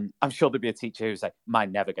 I'm sure there'll be a teacher who's like,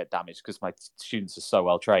 mine never get damaged because my students are so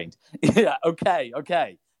well trained. Yeah, okay.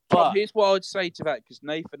 But here's what I'd say to that, because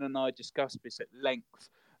Nathan and I discussed this at length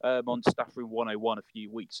on Staff Room 101 a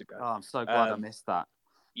few weeks ago. Oh, I'm so glad I missed that.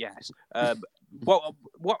 Yes. What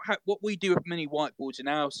we do with mini whiteboards in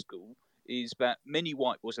our school is that mini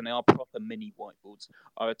whiteboards, and they are proper mini whiteboards,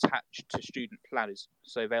 are attached to student planners.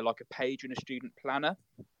 So they're like a page in a student planner.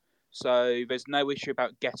 So there's no issue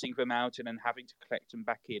about getting them out and then having to collect them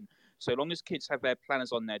back in. So long as kids have their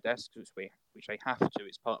planners on their desks, which they have to,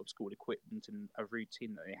 it's part of school equipment and a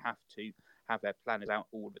routine that they have to have their planners out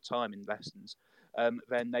all the time in lessons,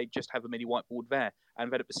 then they just have a mini whiteboard there.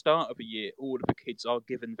 And then at the start of the year, all of the kids are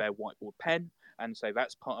given their whiteboard pen. And so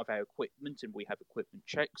that's part of our equipment, and we have equipment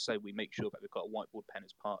checks. So we make sure that we've got a whiteboard pen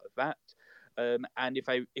as part of that. And if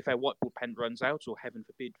a whiteboard pen runs out, or heaven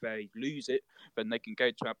forbid they lose it, then they can go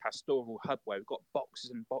to our pastoral hub where we've got boxes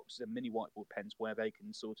and boxes of mini whiteboard pens where they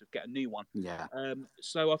can sort of get a new one. Yeah.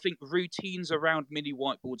 So I think routines around mini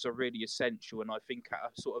whiteboards are really essential, and I think at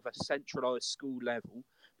a sort of a centralised school level,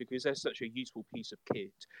 because they're such a useful piece of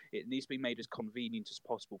kit. It needs to be made as convenient as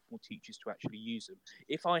possible for teachers to actually use them.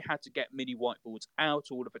 If I had to get mini whiteboards out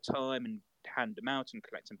all of the time and hand them out and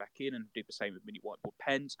collect them back in and do the same with mini whiteboard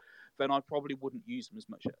pens, then I probably wouldn't use them as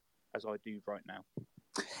much as I do right now.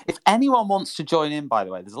 If anyone wants to join in, by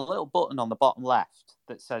the way, there's a little button on the bottom left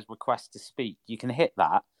that says request to speak. You can hit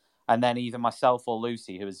that, and then either myself or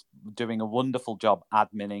Lucy, who is doing a wonderful job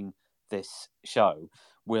adminning this show,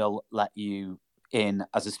 will let you in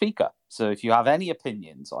as a speaker. So if you have any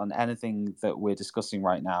opinions on anything that we're discussing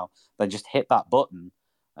right now, then just hit that button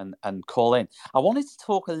and call in. I wanted to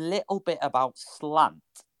talk a little bit about slant,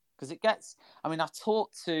 because it gets, I mean, I've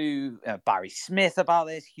talked to Barry Smith about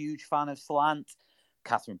this, huge fan of slant.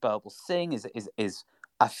 Catherine Burble-Singh is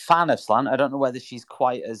a fan of slant. I don't know whether she's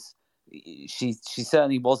quite as, she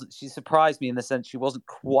certainly wasn't, she surprised me in the sense she wasn't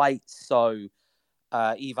quite so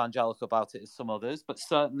evangelical about it as some others, but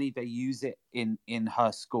certainly they use it in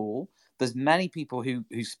her school. There's many people who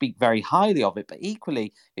speak very highly of it, but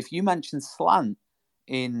equally, if you mention slant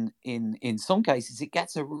in some cases, it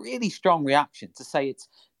gets a really strong reaction to say it's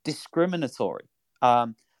discriminatory,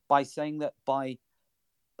 by saying that by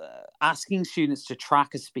asking students to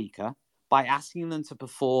track a speaker, by asking them to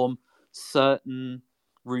perform certain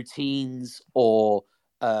routines or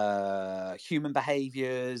human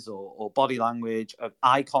behaviors or body language, of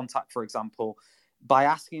eye contact, for example, by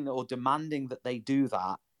asking or demanding that they do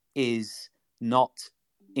that is not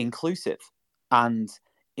inclusive, and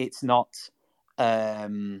it's not,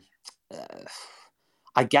 I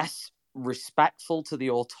guess, respectful to the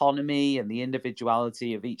autonomy and the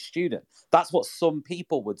individuality of each student. That's what some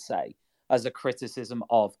people would say as a criticism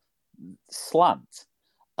of slant.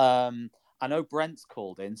 I know Brent's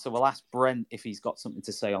called in, so we'll ask Brent if he's got something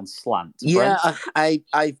to say on slant. Yeah, Brent?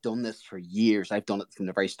 I've done this for years. I've done it from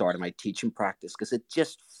the very start of my teaching practice because it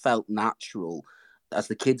just felt natural. As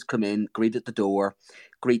the kids come in, greet at the door,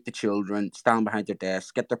 greet the children, stand behind their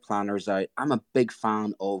desk, get their planners out. I'm a big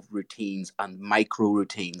fan of routines and micro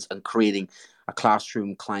routines and creating a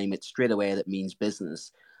classroom climate straight away that means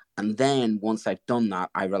business. And then once I've done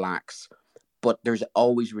that, I relax. But there's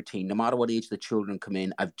always routine. No matter what age the children come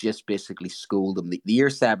in, I've just basically schooled them. The year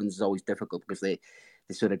sevens is always difficult because they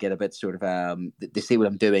sort of get a bit they see what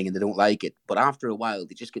I'm doing and they don't like it. But after a while,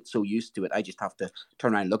 they just get so used to it. I just have to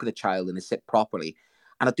turn around and look at the child and they sit properly.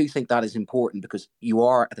 And I do think that is important because you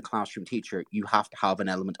are, as a classroom teacher, you have to have an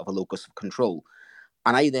element of a locus of control.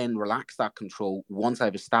 And I then relax that control once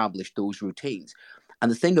I've established those routines. And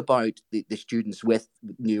the thing about the students with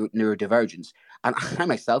neurodivergence, and I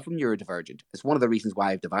myself am neurodivergent, it's one of the reasons why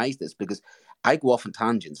I've devised this, because I go off on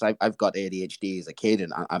tangents. I've got ADHD as a kid,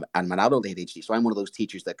 and I'm an adult ADHD, so I'm one of those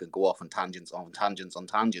teachers that can go off on tangents.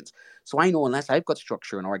 So I know unless I've got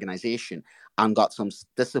structure and organization and got some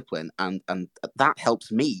discipline, and that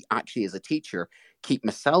helps me actually as a teacher keep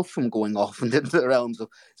myself from going off into the realms of,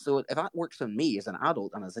 so if that works on me as an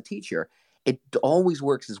adult and as a teacher, it always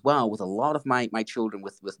works as well with a lot of my children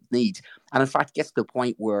with needs. And in fact, it gets to the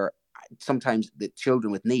point where sometimes the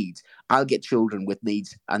children with needs, I'll get children with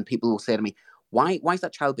needs and people will say to me, why does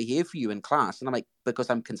that child behave for you in class? And I'm like, because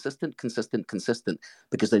I'm consistent,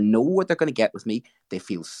 because they know what they're going to get with me. They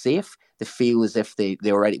feel safe. They feel as if they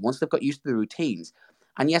already, once they've got used to the routines.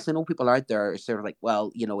 And yes, I know people out there are sort of like,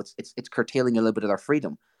 well, you know, it's curtailing a little bit of their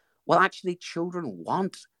freedom. Well, actually, children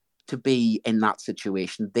want to be in that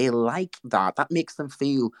situation. They like that. That makes them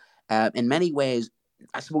feel, in many ways,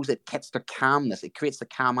 I suppose it gets their calmness. It creates a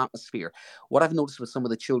calm atmosphere. What I've noticed with some of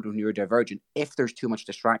the children who are divergent, if there's too much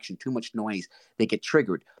distraction, too much noise, they get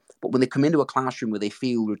triggered. But when they come into a classroom where they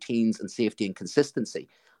feel routines and safety and consistency,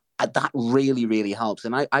 that really, really helps.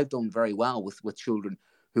 And I've done very well with children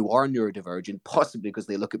who are neurodivergent, possibly because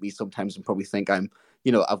they look at me sometimes and probably think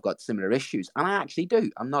I've got similar issues. And I actually do.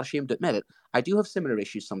 I'm not ashamed to admit it. I do have similar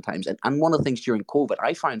issues sometimes. And one of the things during COVID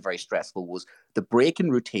I found very stressful was the break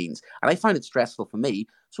in routines. And I found it stressful for me.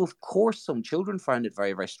 So of course, some children found it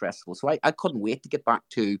very, very stressful. So I couldn't wait to get back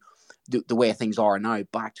to the way things are now,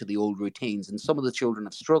 back to the old routines. And some of the children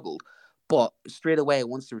have struggled. But straight away,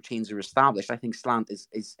 once the routines are established, I think slant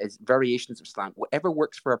is variations of slant, whatever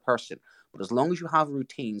works for a person. But as long as you have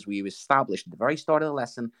routines where you establish at the very start of the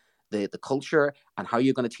lesson, the culture and how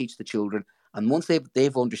you're going to teach the children, and once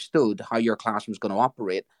they've understood how your classroom is going to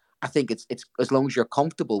operate, I think it's as long as you're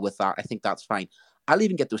comfortable with that, I think that's fine. I'll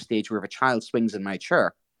even get to a stage where if a child swings in my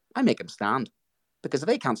chair, I make them stand. Because if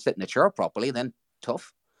they can't sit in a chair properly, then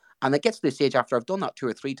tough. And it gets to the stage after I've done that 2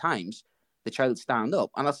 or 3 times, the child stand up.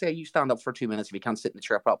 And I'll say, you stand up for 2 minutes if you can't sit in the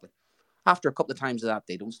chair properly. After a couple of times of that,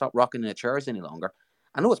 they don't stop rocking in the chairs any longer.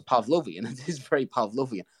 I know it's Pavlovian, it is very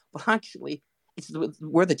Pavlovian, but actually,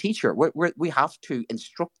 we're the teacher. We have to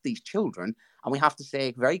instruct these children, and we have to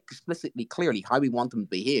say very explicitly, clearly how we want them to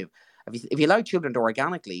behave. If you allow children to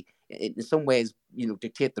organically, in some ways,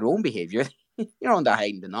 dictate their own behaviour, you're under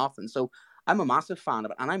hiding to nothing. So I'm a massive fan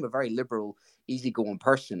of it, and I'm a very liberal, easygoing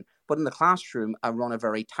person. But in the classroom, I run a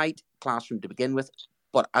very tight classroom to begin with.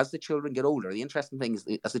 But as the children get older, the interesting thing is,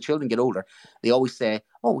 as the children get older, they always say,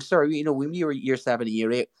 "Oh, sir, when you were year 7 and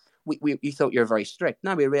year 8, we thought you were very strict.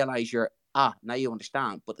 Now we realise now you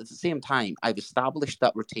understand." But at the same time, I've established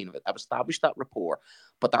that routine of it. I've established that rapport.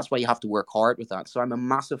 But that's why you have to work hard with that. So I'm a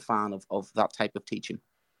massive fan of that type of teaching.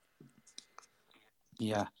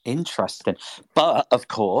 Yeah, interesting. But of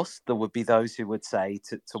course, there would be those who would say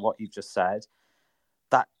to what you've just said,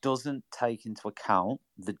 that doesn't take into account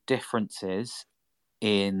the differences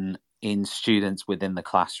in students within the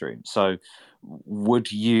classroom. So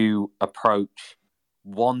would you approach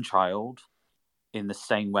one child in the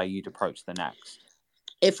same way you'd approach the next?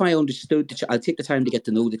 If I understood I'll take the time to get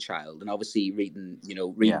to know the child, and obviously reading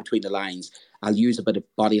between the lines, I'll use a bit of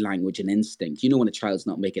body language and instinct. When a child's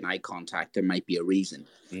not making eye contact, there might be a reason.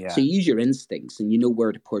 Yeah. So you use your instincts, and you know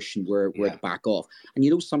where to push and where to back off.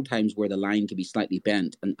 And sometimes where the line can be slightly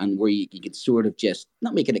bent, and where you could sort of just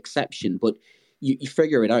not make an exception, but you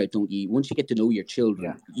figure it out, don't you? Once you get to know your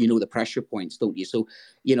children, you know the pressure points, don't you? So,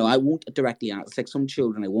 I won't directly ask. It's like some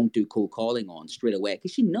children I won't do cold calling on straight away,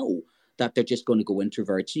 because that they're just going to go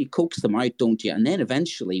introvert. So you coax them out, don't you? And then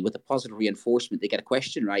eventually, with a positive reinforcement, they get a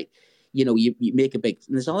question right. You make a big,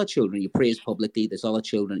 and there's other children you praise publicly. There's other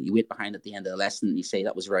children you wait behind at the end of the lesson and you say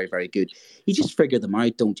that was very, very good. You just figure them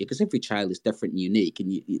out, don't you? Because every child is different and unique,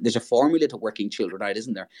 and there's a formula to working children out,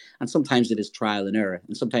 isn't there? And sometimes it is trial and error,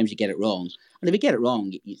 and sometimes you get it wrong. And if you get it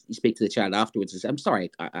wrong, you speak to the child afterwards and say, "I'm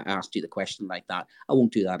sorry, I asked you the question like that. I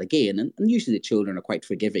won't do that again." And usually the children are quite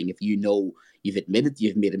forgiving if you've admitted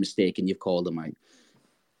you've made a mistake and you've called them out.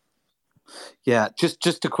 Yeah, just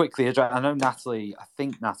to quickly address, I know Natalie, I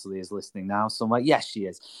think Natalie is listening now somewhere. Yes, she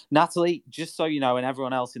is. Natalie, just so you know, and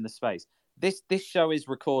everyone else in the space, this show is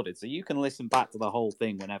recorded, so you can listen back to the whole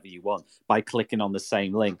thing whenever you want by clicking on the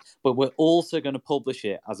same link. But we're also going to publish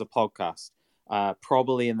it as a podcast,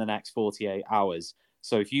 probably in the next 48 hours.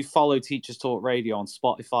 So if you follow Teachers Talk Radio on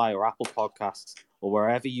Spotify or Apple Podcasts or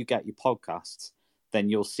wherever you get your podcasts, then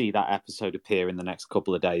you'll see that episode appear in the next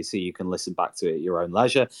couple of days, so you can listen back to it at your own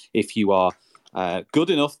leisure. If you are good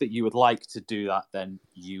enough that you would like to do that, then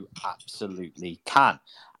you absolutely can.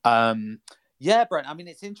 Yeah, Brent, I mean,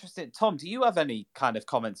 it's interesting. Tom, do you have any kind of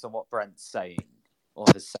comments on what Brent's saying? Or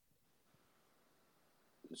has said?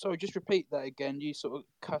 Sorry, just repeat that again. You sort of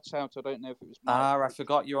cut out. I don't know if it was I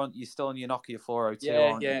forgot you're still on your Nokia 402.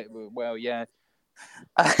 Yeah. Well, yeah.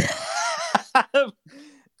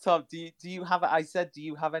 Tom, do you have? I said, do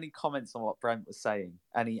you have any comments on what Brent was saying?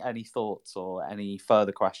 Any thoughts or any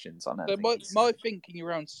further questions on it? So my thinking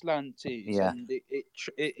around slant is, and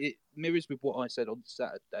it mirrors with what I said on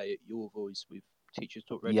Saturday at Your Voice with Teachers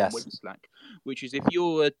Talk Radio and Slack, which is if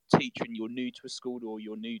you're a teacher and you're new to a school or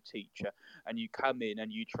you're a new teacher and you come in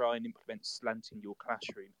and you try and implement slant in your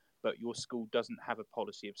classroom, but your school doesn't have a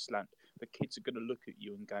policy of slant, the kids are going to look at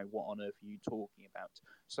you and go, "What on earth are you talking about?"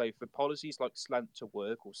 So for policies like slant to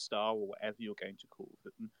work or STAR or whatever you're going to call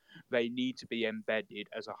them, they need to be embedded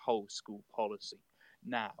as a whole school policy.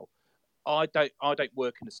 Now, I don't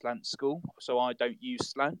work in a slant school, so I don't use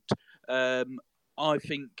slant. I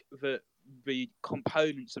think that the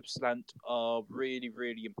components of slant are really,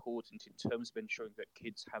 really important in terms of ensuring that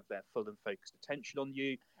kids have their full and focused attention on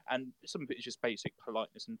you. And some of it is just basic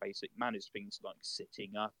politeness and basic manners, things like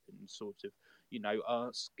sitting up and sort of,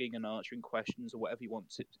 asking and answering questions or whatever you want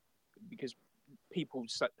to, because people,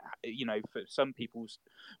 for some people,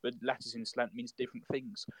 the letters in slant means different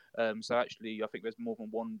things. So actually, I think there's more than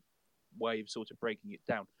one way of sort of breaking it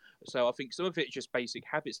down. So I think some of it is just basic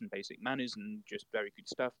habits and basic manners and just very good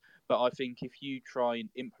stuff. But I think if you try and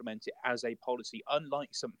implement it as a policy, unlike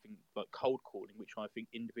something like cold calling, which I think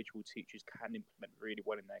individual teachers can implement really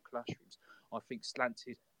well in their classrooms, I think slant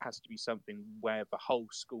has to be something where the whole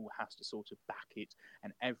school has to sort of back it,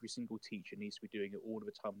 and every single teacher needs to be doing it all of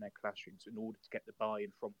the time in their classrooms in order to get the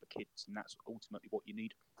buy-in from the kids, and that's ultimately what you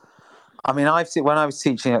need. I mean, when I was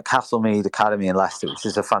teaching at Castlemead Academy in Leicester, which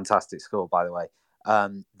is a fantastic school, by the way,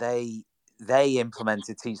 they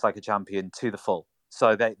implemented Teach Like a Champion to the full.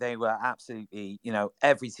 So they were absolutely,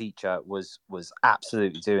 every teacher was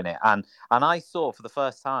absolutely doing it. And I saw for the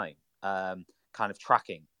first time kind of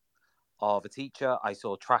tracking of a teacher. I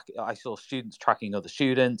saw students tracking other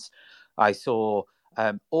students. I saw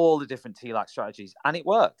all the different TLAC strategies, and it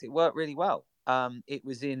worked. It worked really well. It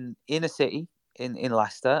was in inner city in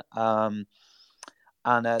Leicester.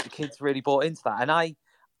 and the kids really bought into that. And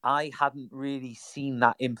I hadn't really seen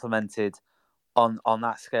that implemented on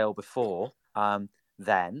that scale before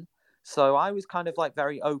then. So I was kind of like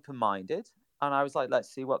very open-minded, and I was like, let's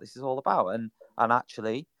see what this is all about. And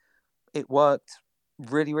actually, it worked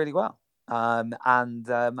really, really well. I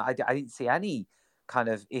didn't see any kind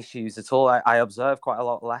of issues at all. I observed quite a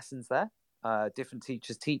lot of lessons there, different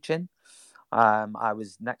teachers teaching. I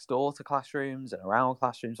was next door to classrooms and around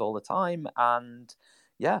classrooms all the time, and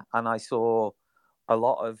I saw a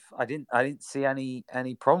lot of. I didn't see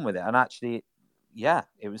any problem with it, and actually,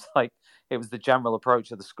 it was like it was the general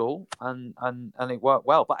approach of the school, and it worked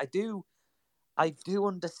well. But I do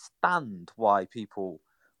understand why people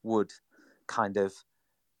would kind of,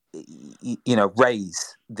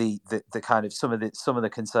 raise the kind of some of the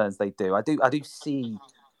concerns they do. I do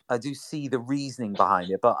see the reasoning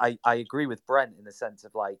behind it, but I agree with Brent in the sense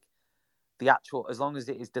of like the actual, as long as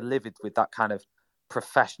it is delivered with that kind of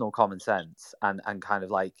professional common sense and kind of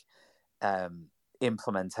like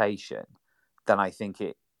implementation, then I think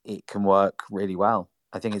it can work really well.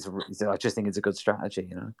 I just think it's a good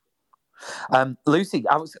strategy, Lucy,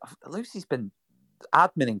 Lucy's been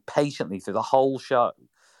adminning patiently through the whole show.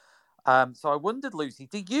 So I wondered, Lucy,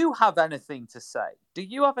 do you have anything to say? Do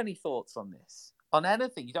you have any thoughts on this? On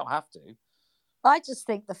anything? You don't have to. I just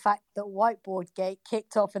think the fact that Whiteboard Gate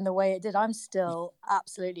kicked off in the way it did, I'm still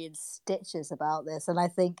absolutely in stitches about this. And I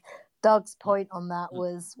think Doug's point on that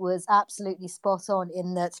was absolutely spot on,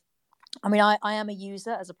 in that, I mean, I am a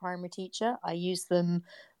user as a primary teacher. I use them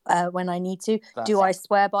when I need to. Do I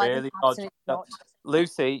swear by them? Absolutely not.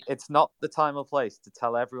 Lucy, it's not the time or place to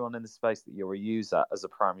tell everyone in the space that you're a user as a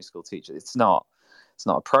primary school teacher. It's not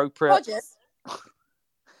appropriate. Rogers.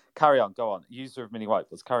 Carry on, go on. User of mini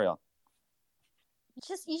whiteboards, carry on.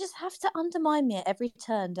 You just have to undermine me at every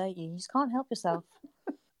turn, don't you? You just can't help yourself.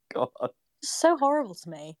 God. It's so horrible to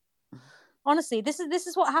me. Honestly, this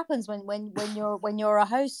is what happens when you're a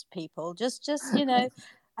host, people. Just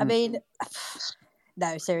I mean,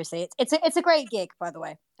 no, seriously, it's a great gig, by the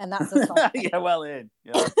way, and that's a side. Yeah, well in.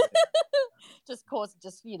 Yeah. just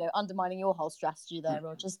undermining your whole strategy there,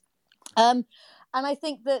 Rogers. And I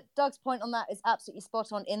think that Doug's point on that is absolutely spot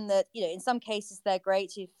on, in that, in some cases they're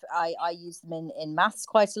great. If I use them in maths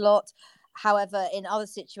quite a lot. However, in other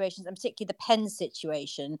situations, and particularly the pen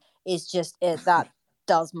situation, is just that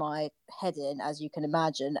does my head in, as you can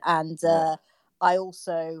imagine. And I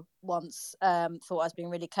also once thought I was being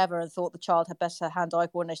really clever and thought the child had better hand-eye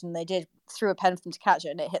coordination than they did, threw a pen for them to catch it,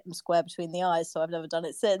 and it hit them square between the eyes, so I've never done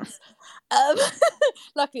it since.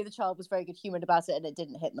 Luckily, the child was very good-humoured about it, and it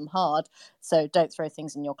didn't hit them hard, so don't throw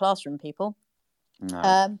things in your classroom, people.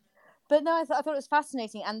 No. But no, I thought it was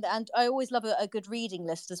fascinating, and I always love a good reading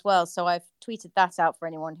list as well, so I've tweeted that out for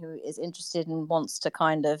anyone who is interested and wants to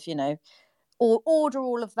kind of, or order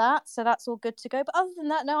all of that, so that's all good to go. But other than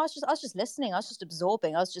that, no, I was just listening. I was just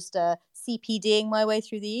absorbing. I was just CPDing my way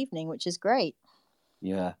through the evening, which is great.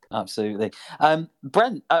 Yeah, absolutely.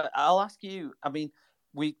 Brent, I'll ask you. I mean,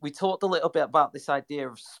 we talked a little bit about this idea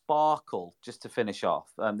of sparkle, just to finish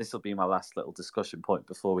off. This will be my last little discussion point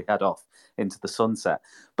before we head off into the sunset.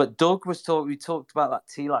 But Doug we talked about that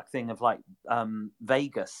TLAC thing of like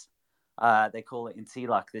Vegas. They call it in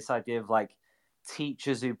TLAC, this idea of like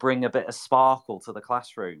teachers who bring a bit of sparkle to the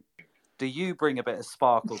classroom. Do you bring a bit of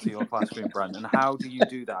sparkle to your classroom, Brent, and how do you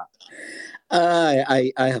do that?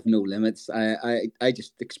 I have no limits. I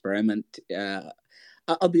just experiment.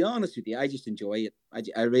 I'll be honest with you, I just enjoy it.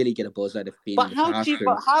 I really get a buzz out of being in the classroom.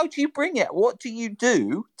 But how do you bring it? What do you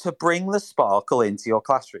do to bring the sparkle into your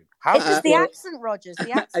classroom? It's just the accent, Rogers.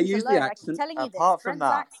 The accent. I use the accent. I'm telling you Apart this. from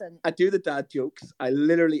Brent's that, accent. I do the dad jokes. I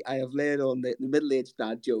have laid on the middle-aged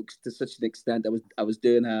dad jokes to such an extent. I was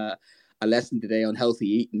doing a lesson today on healthy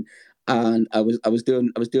eating, and I was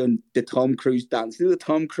doing the Tom Cruise dance. You know the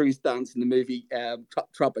Tom Cruise dance in the movie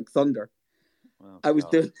Tropic Thunder. Oh, I was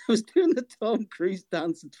doing the Tom Cruise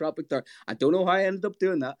dance in Tropic Thunder. I don't know how I ended up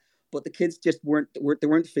doing that, but the kids just weren't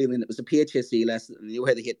feeling it. It was a PHSE lesson, and you know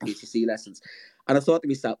how they hate PHSE lessons. And I thought to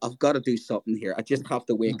myself, I've got to do something here. I just have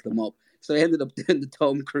to wake them up. So I ended up doing the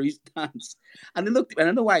Tom Cruise dance, and they looked. And I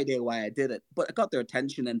had no idea why I did it, but I got their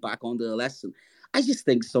attention and back onto the lesson. I just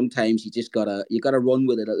think sometimes you gotta run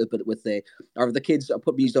with it a little bit with the kids. I'll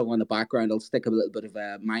put music on the background. I'll stick a little bit of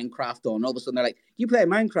Minecraft on. All of a sudden they're like, "You play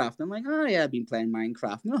Minecraft?" I'm like, "Oh yeah, I've been playing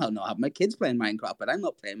Minecraft." No, I have my kids playing Minecraft, but I'm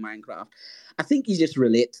not playing Minecraft. I think you just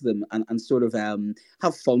relate to them and sort of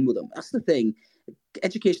have fun with them. That's the thing.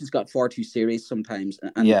 Education's got far too serious sometimes,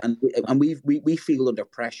 and we feel under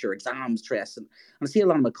pressure, exam stress, and I see a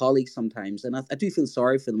lot of my colleagues sometimes, and I do feel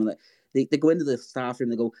sorry for them. They go into the staff room,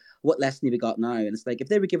 they go, what lesson have we got now? And it's like, if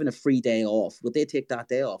they were given a free day off, would they take that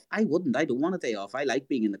day off? I wouldn't. I don't want a day off. I like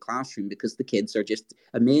being in the classroom because the kids are just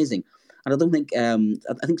amazing. And I don't think,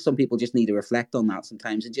 I think some people just need to reflect on that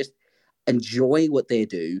sometimes and just enjoy what they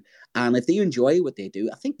do. And if they enjoy what they do,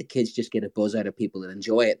 I think the kids just get a buzz out of people that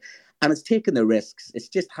enjoy it. And it's taking the risks. It's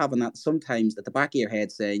just having that sometimes at the back of your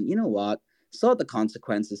head saying, you know what, sort the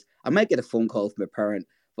consequences. I might get a phone call from a parent,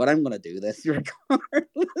 but I'm going to do this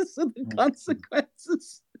regardless of the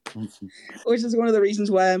consequences. Which is one of the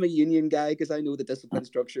reasons why I'm a union guy, because I know the discipline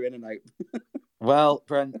structure in and out. Well,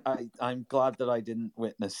 Brent, I'm glad that I didn't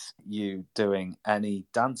witness you doing any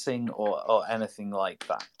dancing or anything like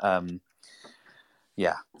that.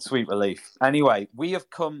 Yeah, sweet relief. Anyway, we have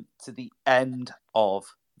come to the end of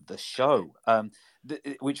the show,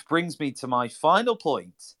 which brings me to my final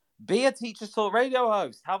point. Be a Teachers Talk Radio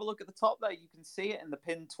host. Have a look at the top there. You can see it in the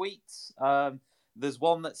pinned tweets. There's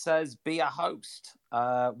one that says, be a host.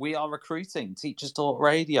 We are recruiting Teachers Talk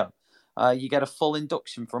Radio. You get a full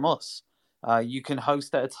induction from us. You can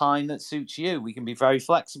host at a time that suits you. We can be very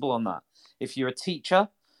flexible on that. If you're a teacher,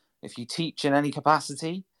 if you teach in any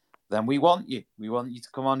capacity, then we want you. We want you to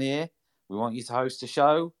come on here. We want you to host a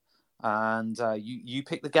show. And you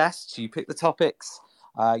pick the guests. You pick the topics.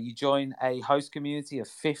 You join a host community of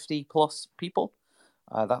 50 plus people.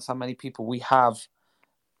 That's how many people we have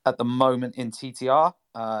at the moment in TTR.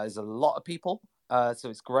 There's a lot of people. So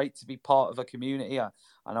it's great to be part of a community. I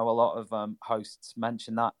know a lot of hosts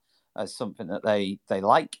mention that as something that they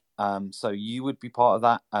like. So you would be part of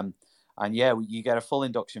that. And yeah, you get a full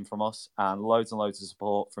induction from us and loads of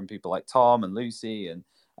support from people like Tom and Lucy and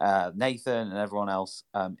Nathan and everyone else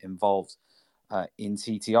involved in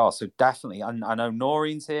TTR. So definitely, and I know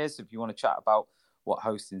Noreen's here. So if you want to chat about what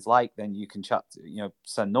hosting's like, then you can chat,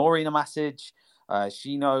 send Noreen a message.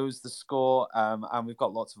 She knows the score. And we've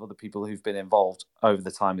got lots of other people who've been involved over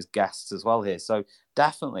the time as guests as well here. So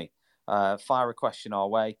definitely fire a question our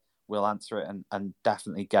way. We'll answer it and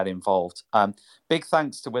definitely get involved. Big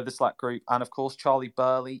thanks to Witherslack Group and, of course, Charlie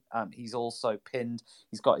Burley. He's also pinned.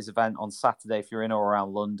 He's got his event on Saturday. If you're in or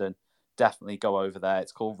around London, definitely go over there.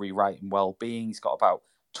 It's called Rewriting Wellbeing. He's got about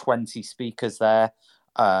 20 speakers there.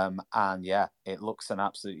 And, yeah, it looks an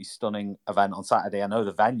absolutely stunning event on Saturday. I know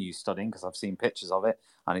the venue's stunning because I've seen pictures of it,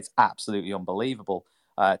 and it's absolutely unbelievable.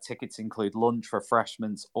 Tickets include lunch,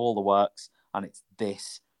 refreshments, all the works, and it's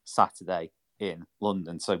this Saturday in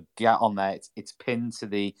London. So get on there. It's pinned to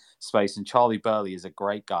the space, and Charlie Burley is a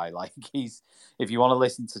great guy. Like, if you want to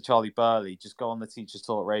listen to Charlie Burley, just go on the Teachers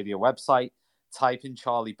Talk Radio website, type in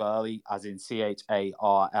Charlie Burley, as in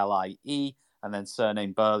CHARLIE, and then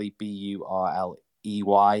surname Burley,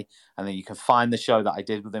 BURLEY, and then you can find the show that I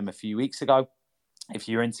did with him a few weeks ago. If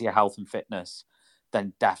you're into your health and fitness,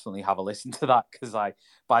 then definitely have a listen to that, because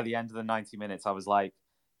by the end of the 90 minutes, I was like,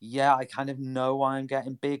 yeah, I kind of know why I'm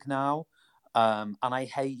getting big now. And I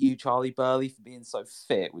hate you, Charlie Burley, for being so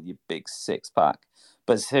fit with your big six-pack.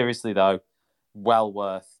 But seriously, though, well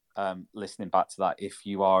worth listening back to that if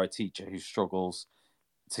you are a teacher who struggles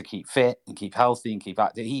to keep fit and keep healthy and keep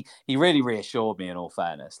active. He really reassured me, in all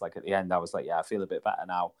fairness. Like, at the end, I was like, yeah, I feel a bit better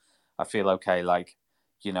now. I feel okay. Like,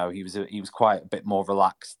 he was quite a bit more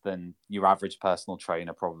relaxed than your average personal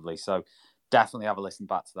trainer, probably. So definitely have a listen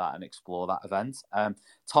back to that and explore that event.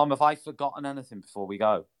 Tom, have I forgotten anything before we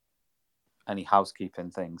go? Any housekeeping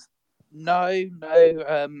things? No.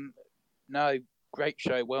 Great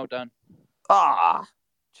show. Well done.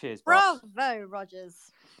 Cheers, boss. Bravo, Rogers.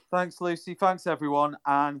 Thanks, Lucy. Thanks, everyone.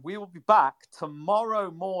 And we will be back tomorrow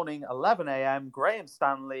morning, 11 a.m. Graham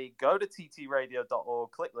Stanley. Go to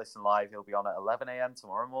ttradio.org. Click listen live. He'll be on at 11 a.m.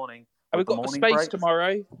 tomorrow morning. And we've got the space breaks.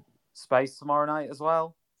 Tomorrow. Space tomorrow night as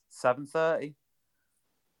well. 7:30.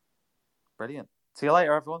 Brilliant. See you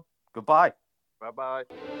later, everyone. Goodbye. Bye-bye.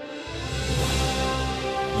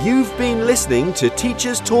 You've been listening to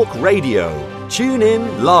Teachers Talk Radio. Tune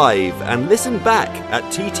in live and listen back at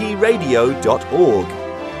ttradio.org.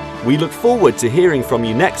 We look forward to hearing from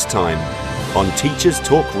you next time on Teachers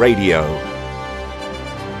Talk Radio.